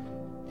them.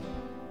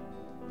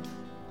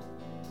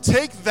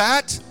 Take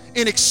that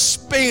and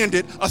expand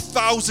it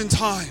 1,000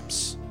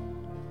 times.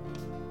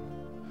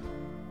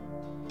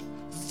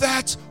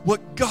 That's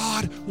what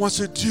God wants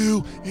to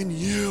do in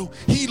you.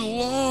 He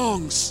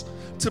longs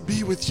to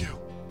be with you.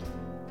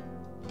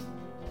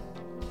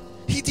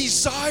 He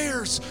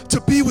desires to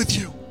be with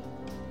you.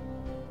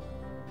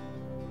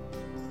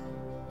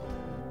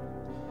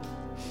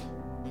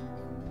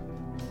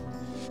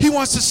 He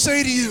wants to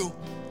say to you,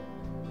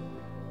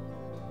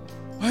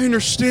 I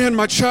understand,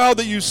 my child,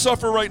 that you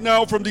suffer right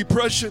now from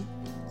depression,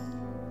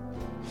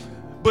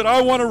 but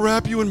I want to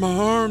wrap you in my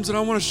arms and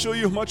I want to show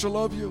you how much I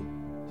love you.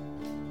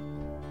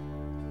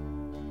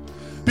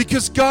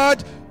 Because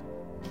God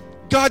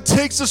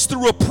takes us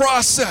through a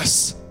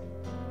process.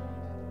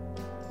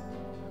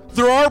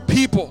 There are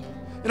people,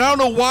 and I don't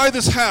know why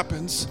this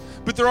happens,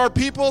 but there are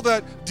people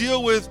that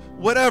deal with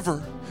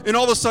whatever, and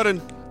all of a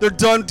sudden they're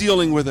done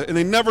dealing with it, and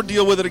they never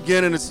deal with it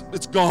again, and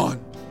it's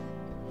gone.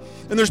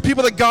 And there's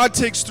people that God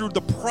takes through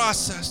the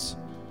process.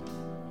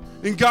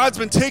 And God's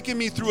been taking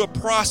me through a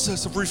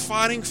process of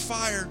refining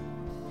fire.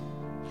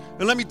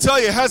 And let me tell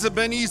you, it hasn't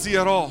been easy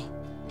at all.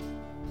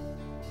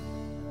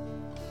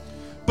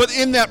 But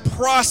in that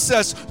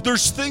process,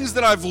 there's things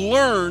that I've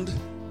learned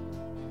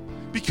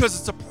because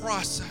it's a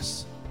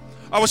process.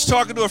 I was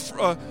talking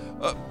to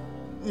a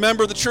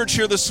member of the church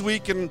here this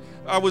week, and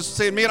I was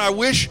saying, man, I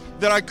wish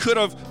that I could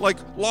have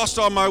lost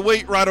all my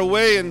weight right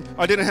away, and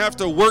I didn't have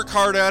to work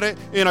hard at it,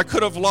 and I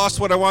could have lost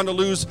what I wanted to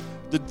lose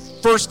the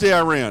first day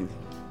I ran.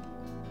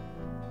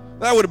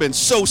 That would have been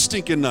so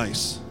stinking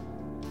nice.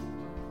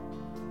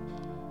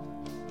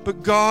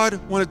 But God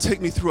wanted to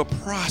take me through a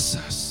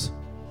process.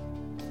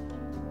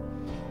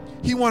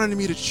 He wanted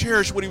me to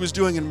cherish what he was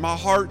doing in my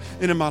heart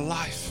and in my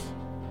life.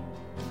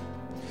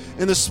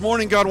 And this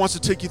morning, God wants to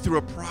take you through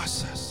a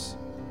process.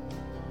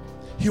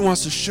 He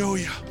wants to show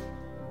you.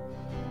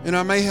 And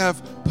I may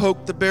have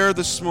poked the bear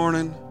this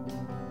morning,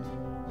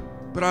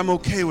 but I'm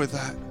okay with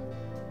that.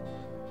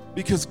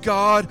 Because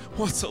God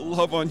wants to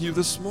love on you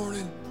this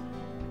morning.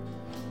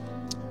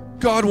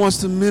 God wants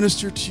to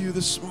minister to you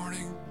this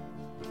morning.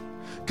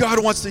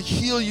 God wants to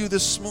heal you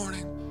this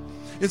morning.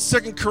 In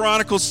 2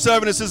 Chronicles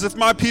 7, it says, if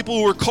my people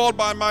who are called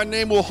by my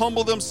name will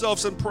humble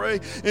themselves and pray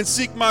and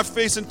seek my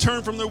face and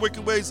turn from their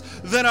wicked ways,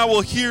 then I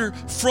will hear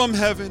from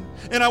heaven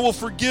and I will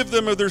forgive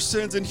them of their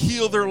sins and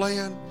heal their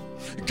land.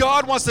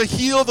 God wants to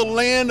heal the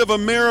land of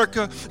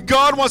America.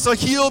 God wants to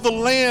heal the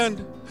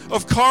land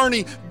of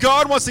Kearney.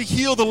 God wants to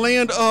heal the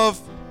land of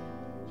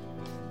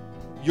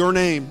your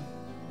name,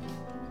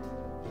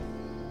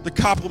 the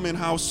Koppelman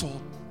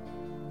household,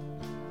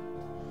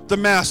 the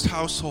Mast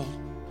household,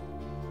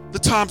 the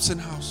Thompson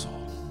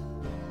household,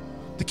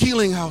 the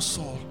Keeling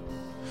household.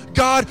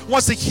 God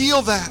wants to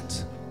heal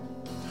that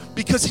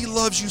because he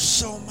loves you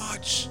so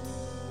much.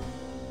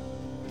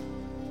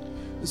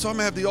 And so I'm going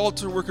to have the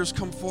altar workers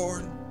come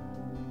forward.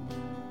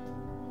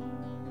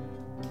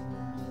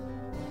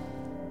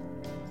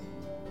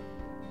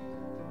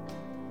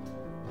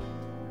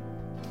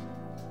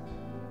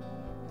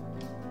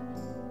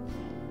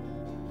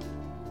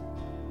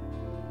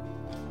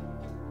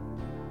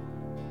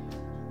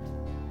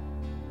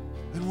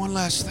 And one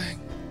last thing.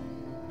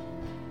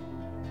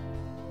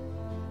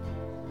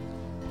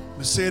 I'm going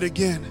to say it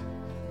again.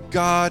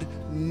 God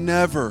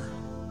never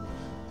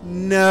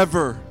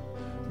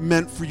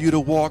meant for you to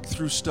walk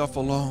through stuff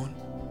alone.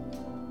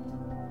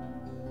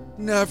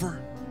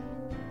 Never.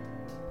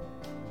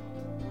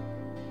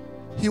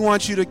 He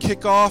wants you to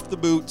kick off the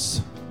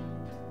boots.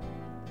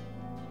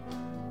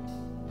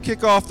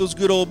 Kick off those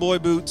good old boy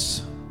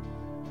boots.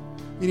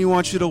 And he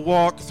wants you to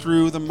walk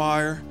through the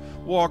mire.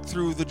 Walk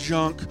through the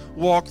junk,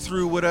 walk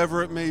through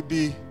whatever it may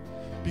be,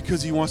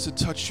 because he wants to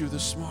touch you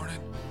this morning.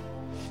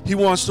 He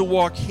wants to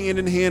walk hand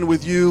in hand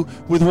with you,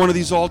 with one of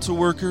these altar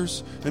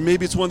workers, and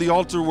maybe it's one of the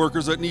altar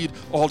workers that need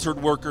altered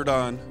workered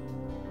on.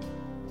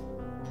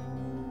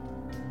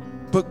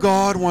 But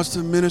God wants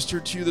to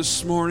minister to you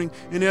this morning,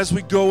 and as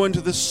we go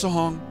into this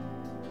song,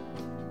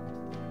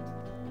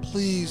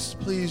 please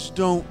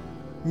don't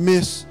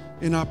miss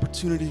an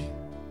opportunity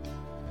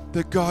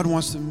that God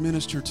wants to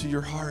minister to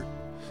your heart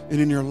and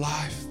in your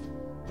life,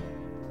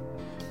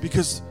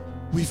 because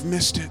we've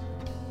missed it.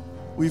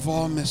 We've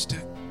all missed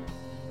it.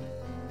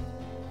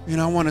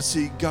 And I want to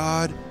see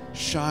God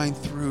shine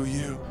through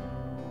you.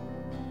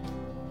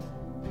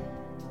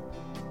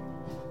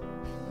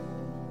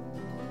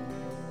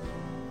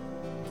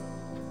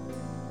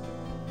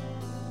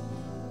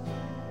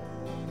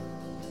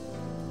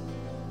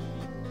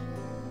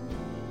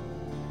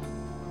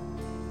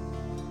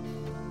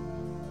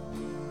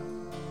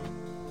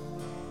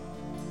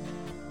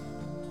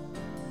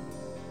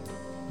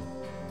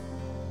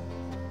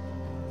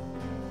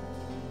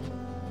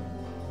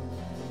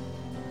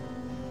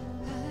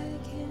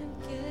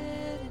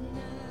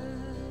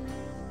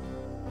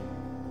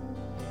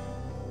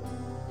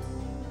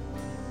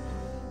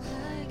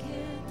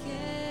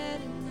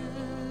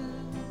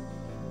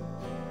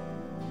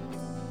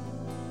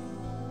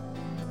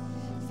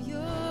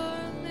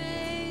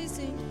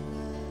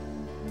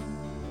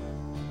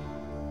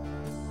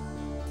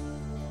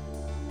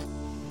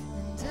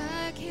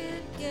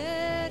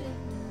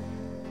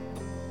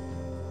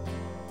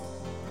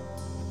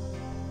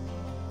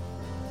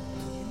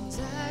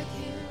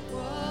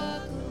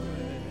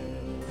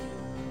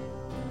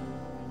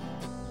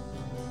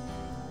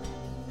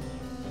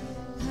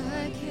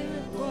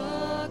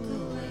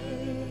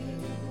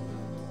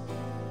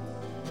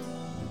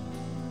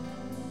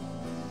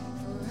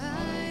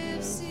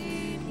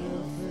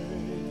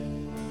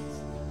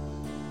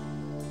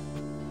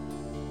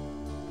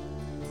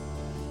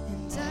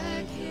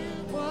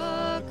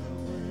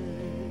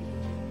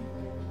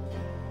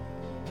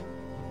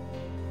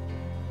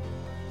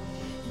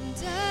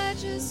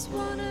 Just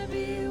wanna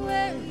be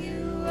where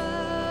you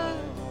are.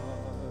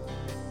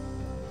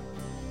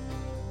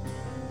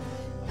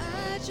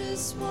 I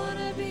just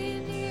wanna be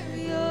near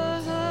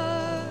your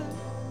heart.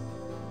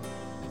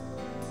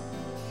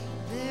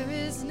 There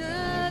is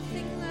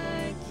nothing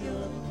like your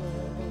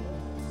love.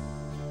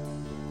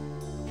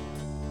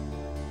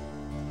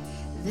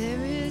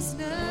 There is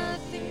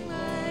nothing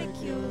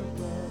like your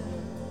love.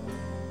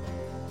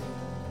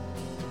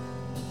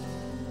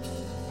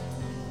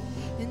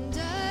 And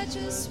I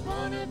just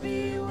wanna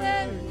be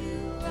where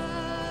you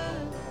are.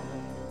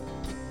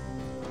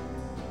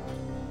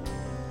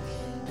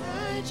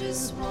 I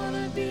just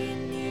wanna be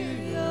near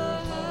your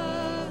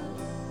heart.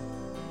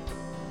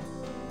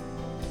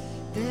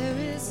 There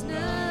is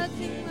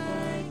nothing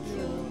like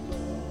your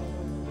love.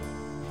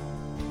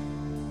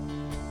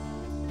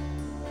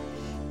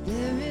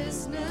 There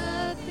is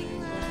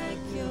nothing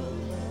like your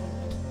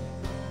love.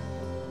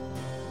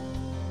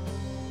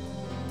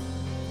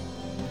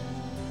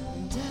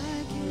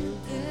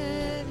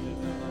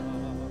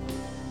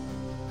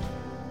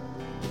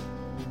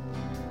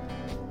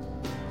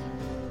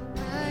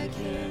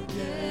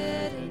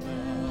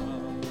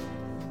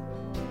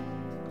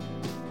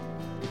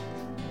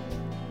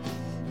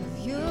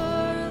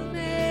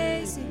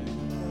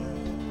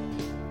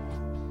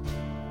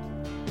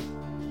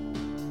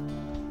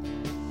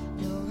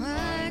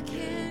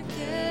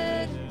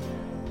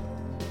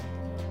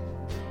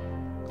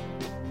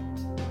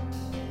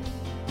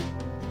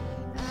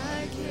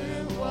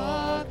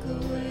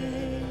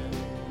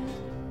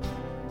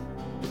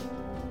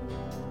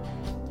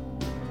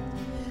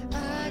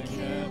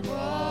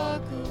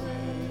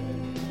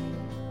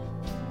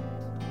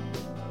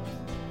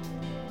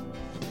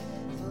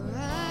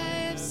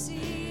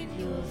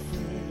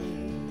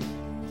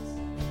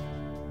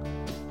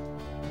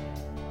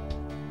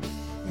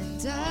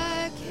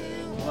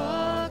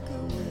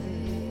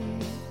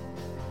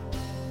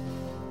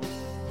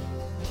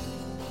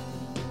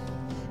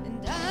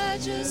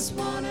 just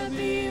wanna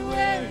be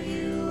where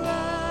you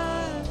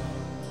are.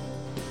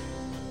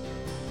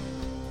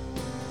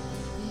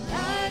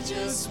 I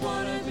just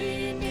wanna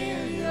be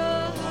near your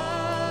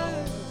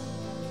heart.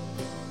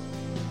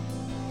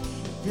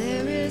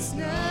 There is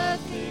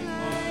nothing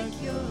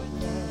like your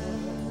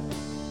love.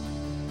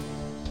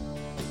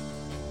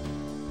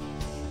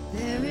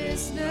 There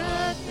is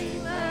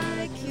nothing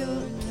like your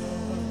love.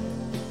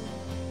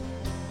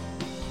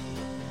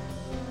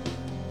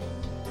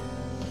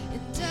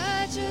 And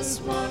I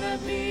just wanna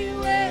be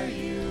where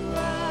you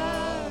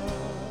are.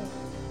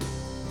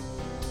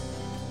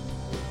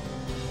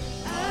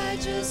 I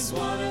just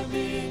wanna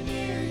be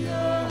near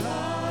your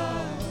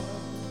heart.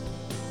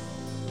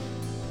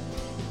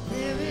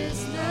 There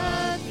is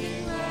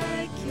nothing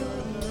like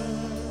your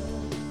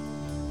love.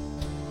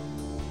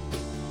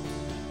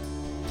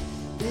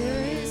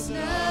 There is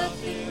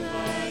nothing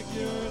like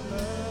your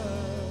love.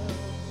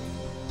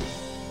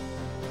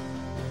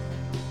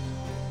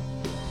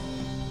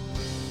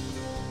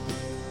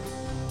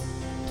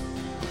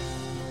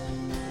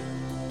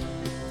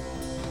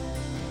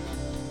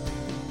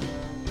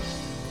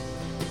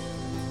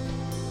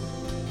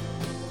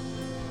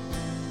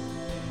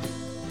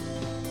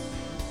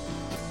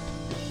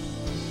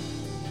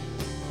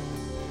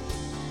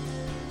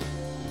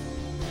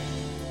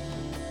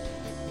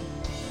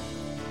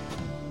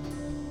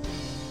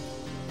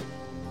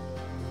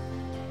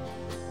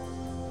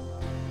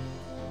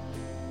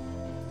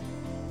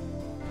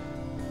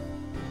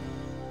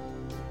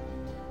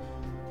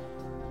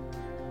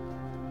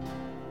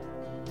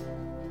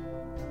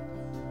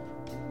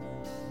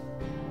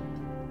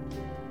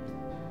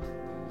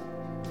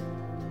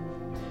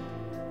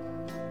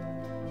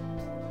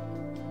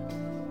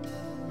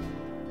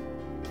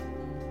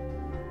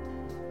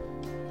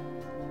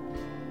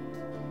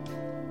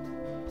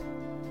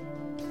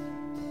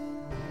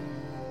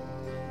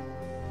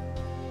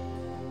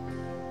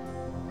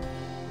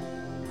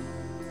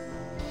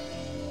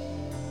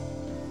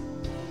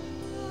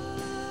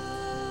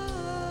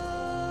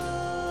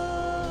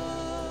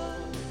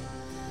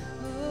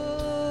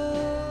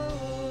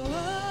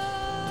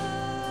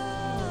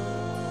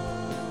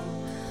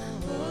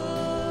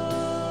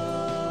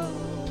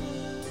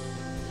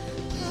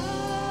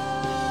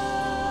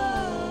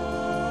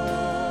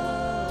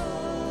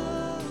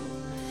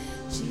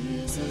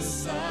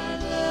 Jesus, I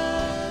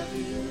love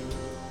you.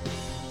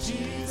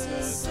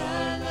 Jesus,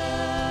 I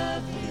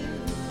love you.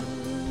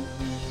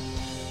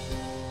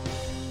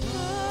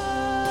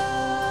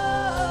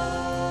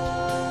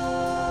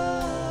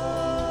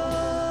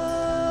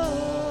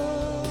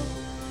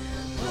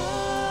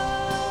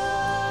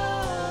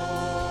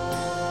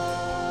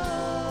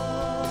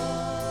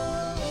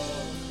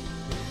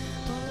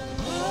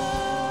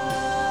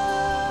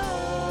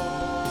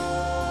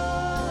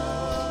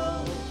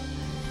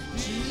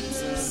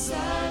 Jesus, I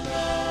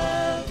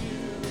love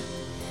you.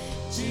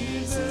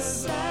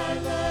 Jesus, I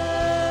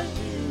love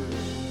you.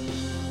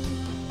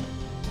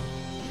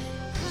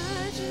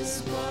 I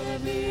just wanna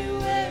be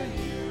where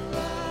you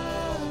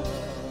are.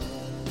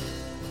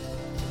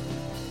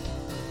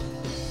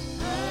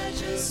 I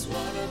just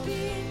wanna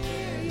be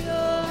near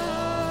your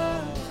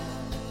heart.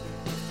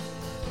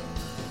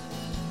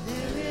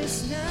 There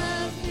is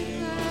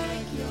nothing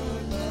like your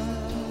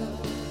love.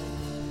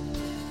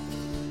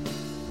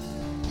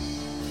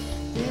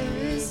 There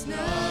is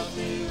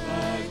nothing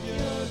like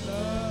your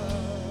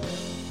love.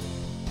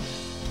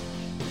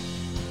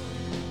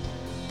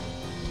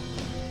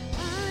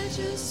 I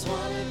just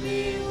wanna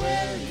be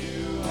where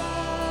you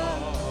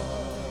are.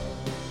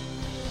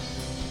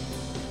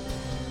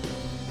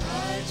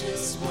 I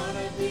just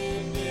wanna be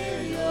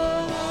near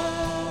your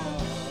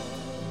heart.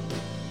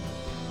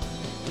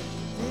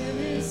 There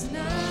is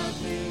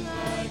nothing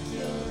like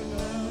your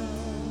love.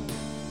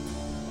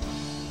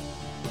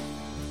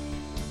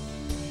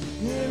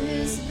 There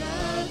is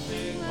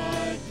nothing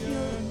like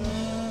your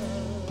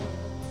love.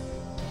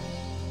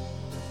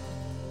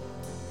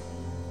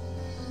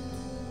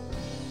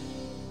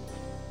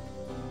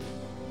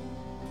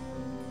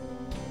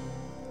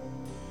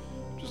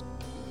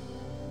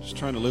 Just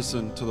trying to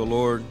listen to the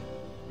Lord.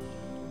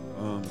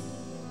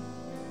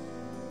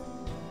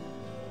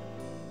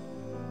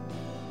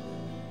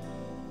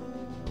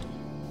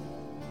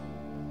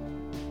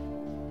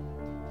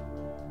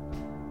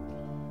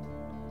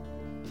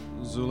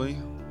 Zuli,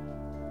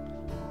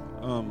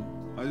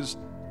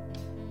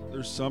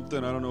 there's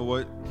something, I don't know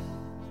what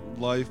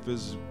life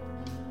is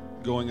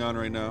going on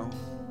right now,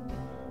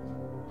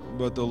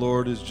 but the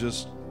Lord is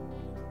just,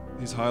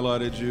 He's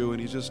highlighted you and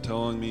He's just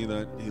telling me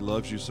that He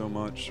loves you so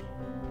much.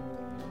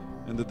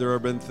 And that there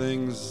have been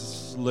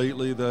things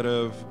lately that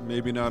have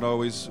maybe not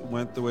always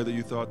went the way that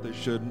you thought they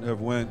should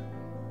have went.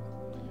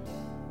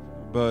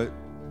 But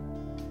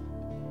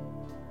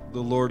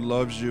the Lord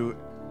loves you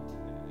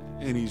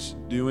and He's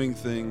doing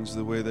things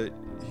the way that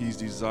He's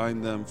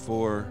designed them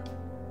for,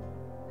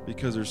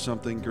 because there's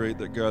something great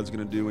that God's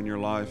going to do in your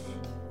life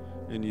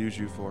and use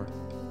you for.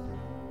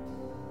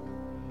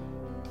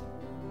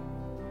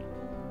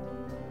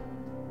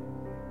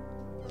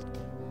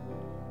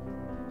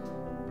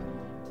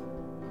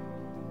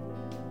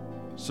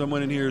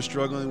 Someone in here is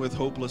struggling with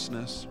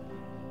hopelessness.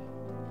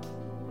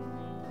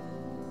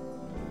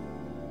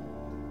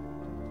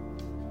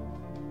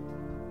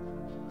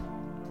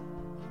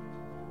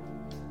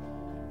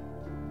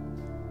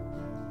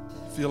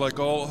 Feel like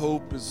all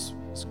hope is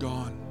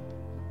gone.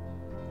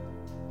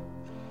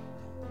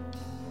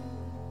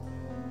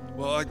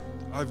 Well,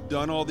 I've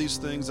done all these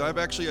things. I've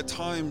actually at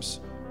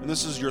times, and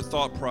this is your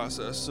thought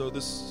process, so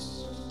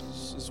this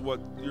is what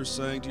you're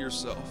saying to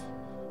yourself.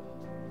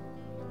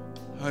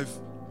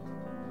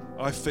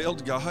 I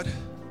failed God,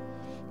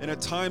 and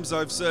at times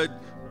I've said,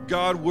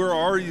 God, where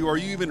are you? Are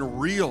you even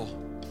real?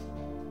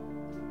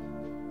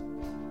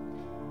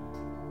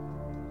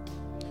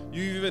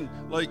 You even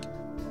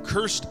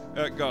cursed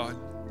at God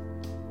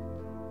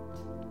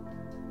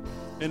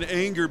in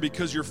anger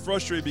because you're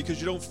frustrated because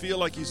you don't feel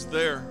like He's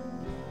there.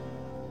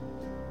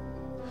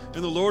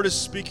 And the Lord is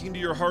speaking to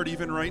your heart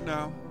even right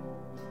now,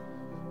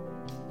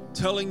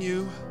 telling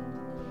you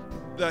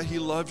that He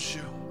loves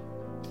you,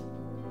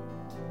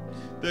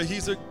 that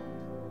He's a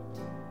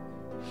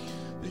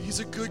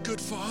good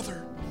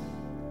Father,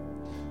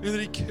 and that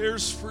He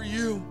cares for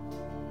you.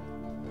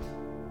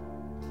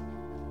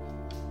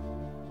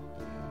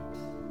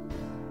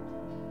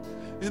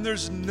 And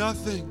there's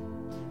nothing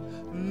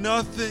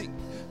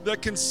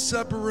that can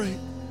separate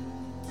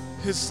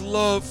His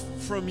love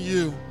from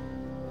you.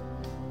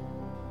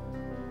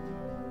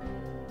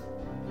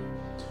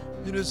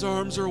 And His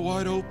arms are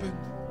wide open.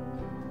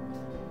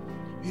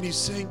 And He's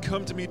saying,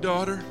 come to me,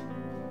 daughter.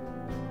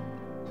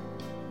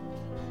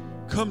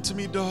 Come to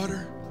me,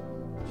 daughter.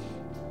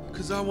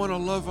 Because I want to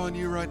love on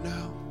you right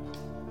now.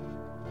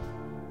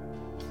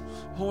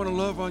 I want to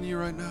love on you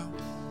right now.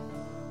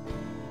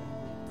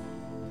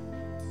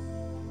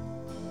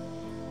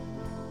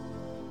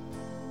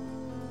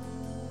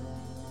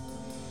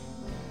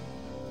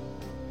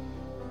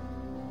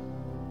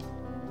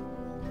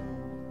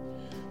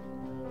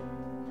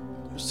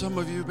 Some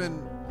of you have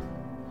been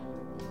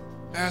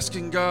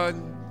asking God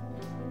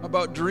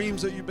about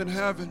dreams that you've been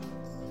having.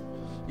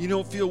 You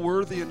don't feel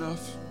worthy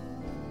enough.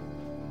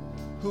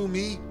 Who,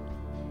 me?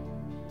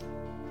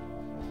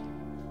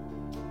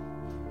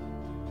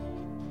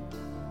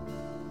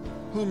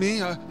 Who, me?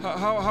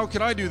 How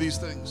can I do these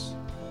things?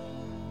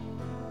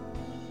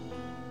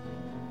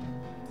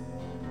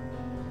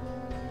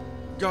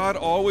 God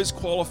always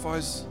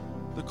qualifies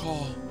the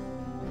call.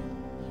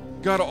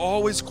 God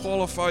always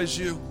qualifies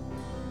you.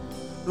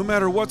 No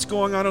matter what's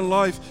going on in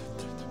life,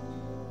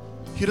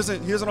 He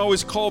doesn't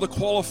always call the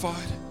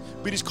qualified,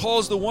 but He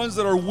calls the ones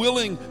that are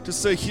willing to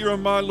say, here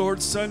am I,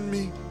 Lord, send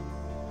me.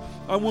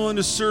 I'm willing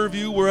to serve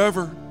you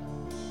wherever.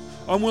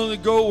 I'm willing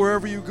to go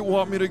wherever you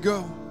want me to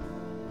go.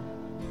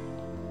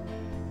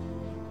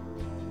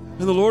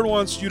 And the Lord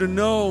wants you to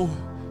know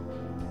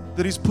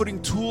that He's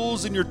putting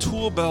tools in your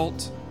tool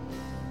belt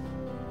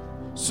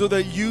so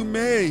that you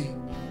may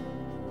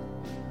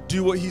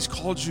do what He's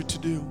called you to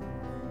do.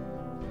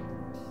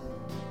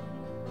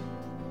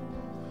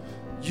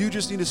 You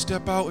just need to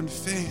step out in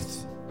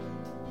faith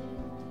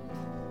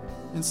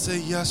and say,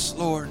 yes,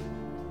 Lord,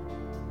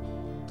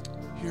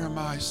 here am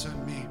I,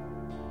 send me.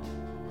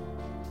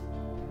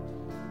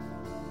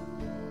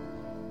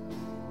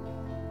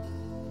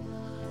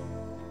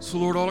 So,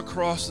 Lord, all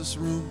across this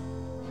room,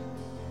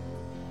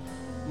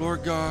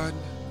 Lord God,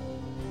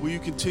 will you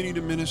continue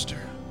to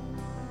minister?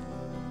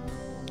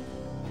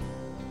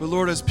 But,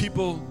 Lord, as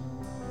people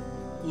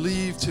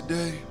leave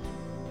today,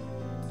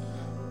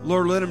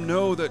 Lord, let them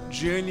know that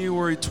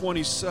January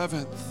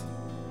 27th,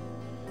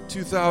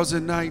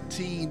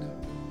 2019,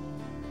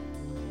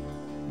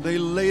 they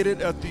laid it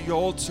at the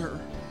altar.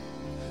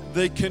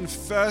 They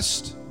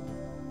confessed,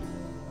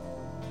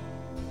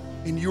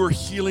 and you are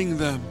healing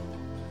them,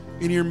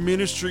 and you're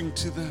ministering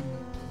to them.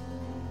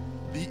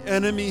 The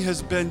enemy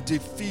has been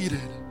defeated.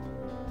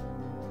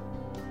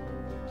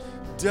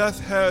 Death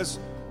has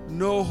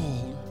no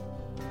hold.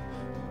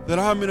 That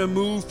I'm going to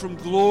move from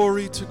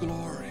glory to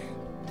glory.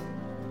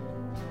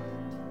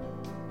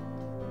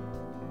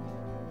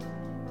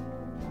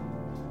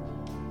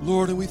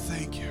 Lord, and we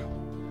thank you.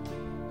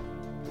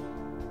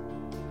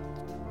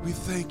 We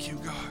thank you,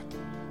 God.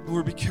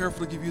 Lord, be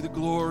careful to give you the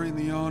glory and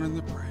the honor and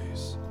the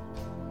praise.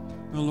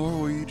 And Lord,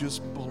 will you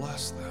just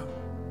bless them,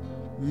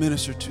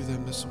 minister to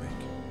them this week.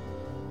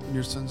 In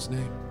your Son's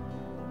name.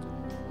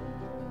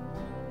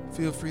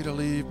 Feel free to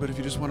leave, but if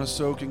you just want to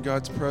soak in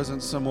God's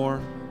presence some more,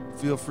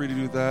 feel free to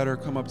do that or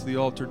come up to the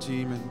altar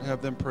team and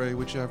have them pray,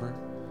 whichever.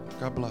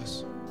 God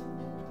bless.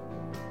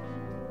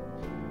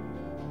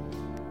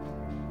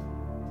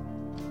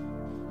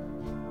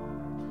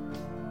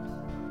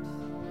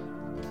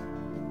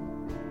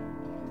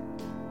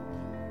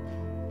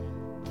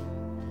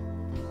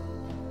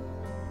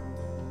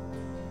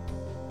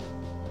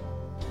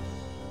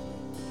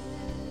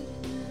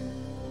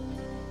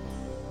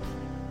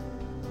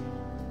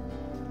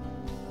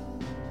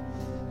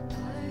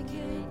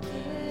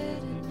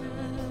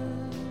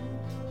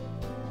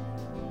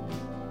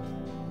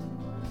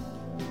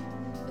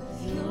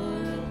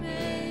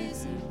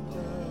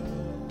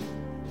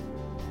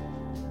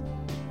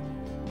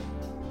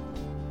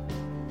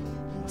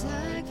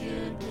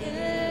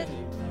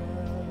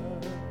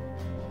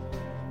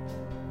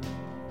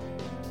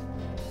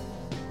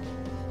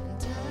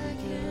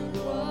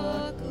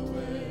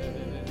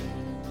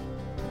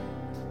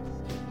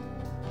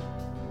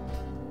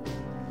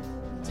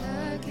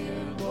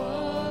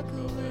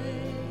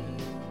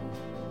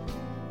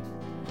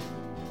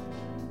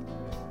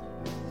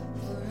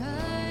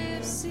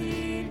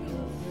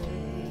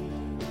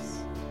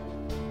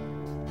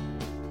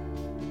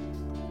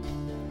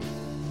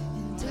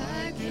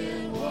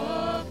 can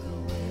walk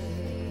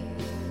away.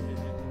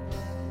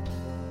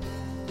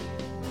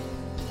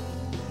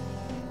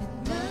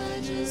 And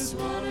I just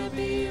want to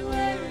be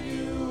where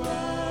you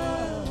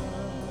are.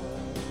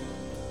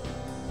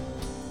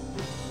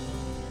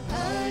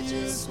 I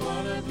just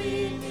want to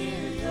be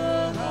near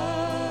your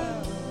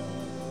heart.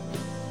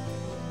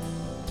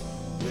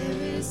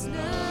 There is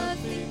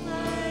nothing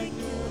like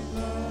your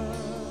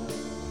love.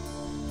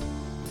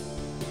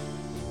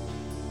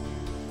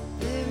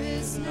 There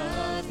is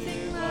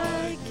nothing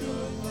like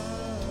your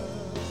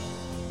love.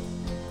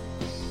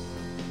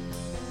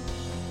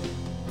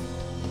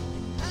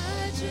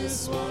 I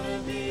just want to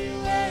be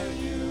where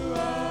you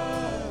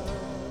are.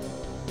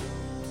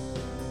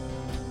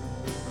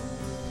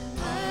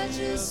 I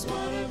just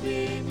want to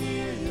be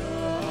near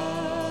your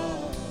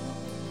heart.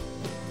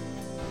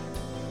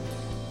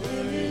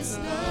 There is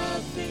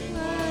nothing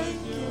like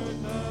your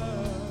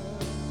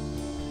love.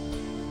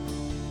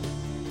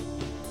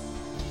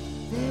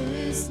 There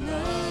is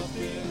nothing.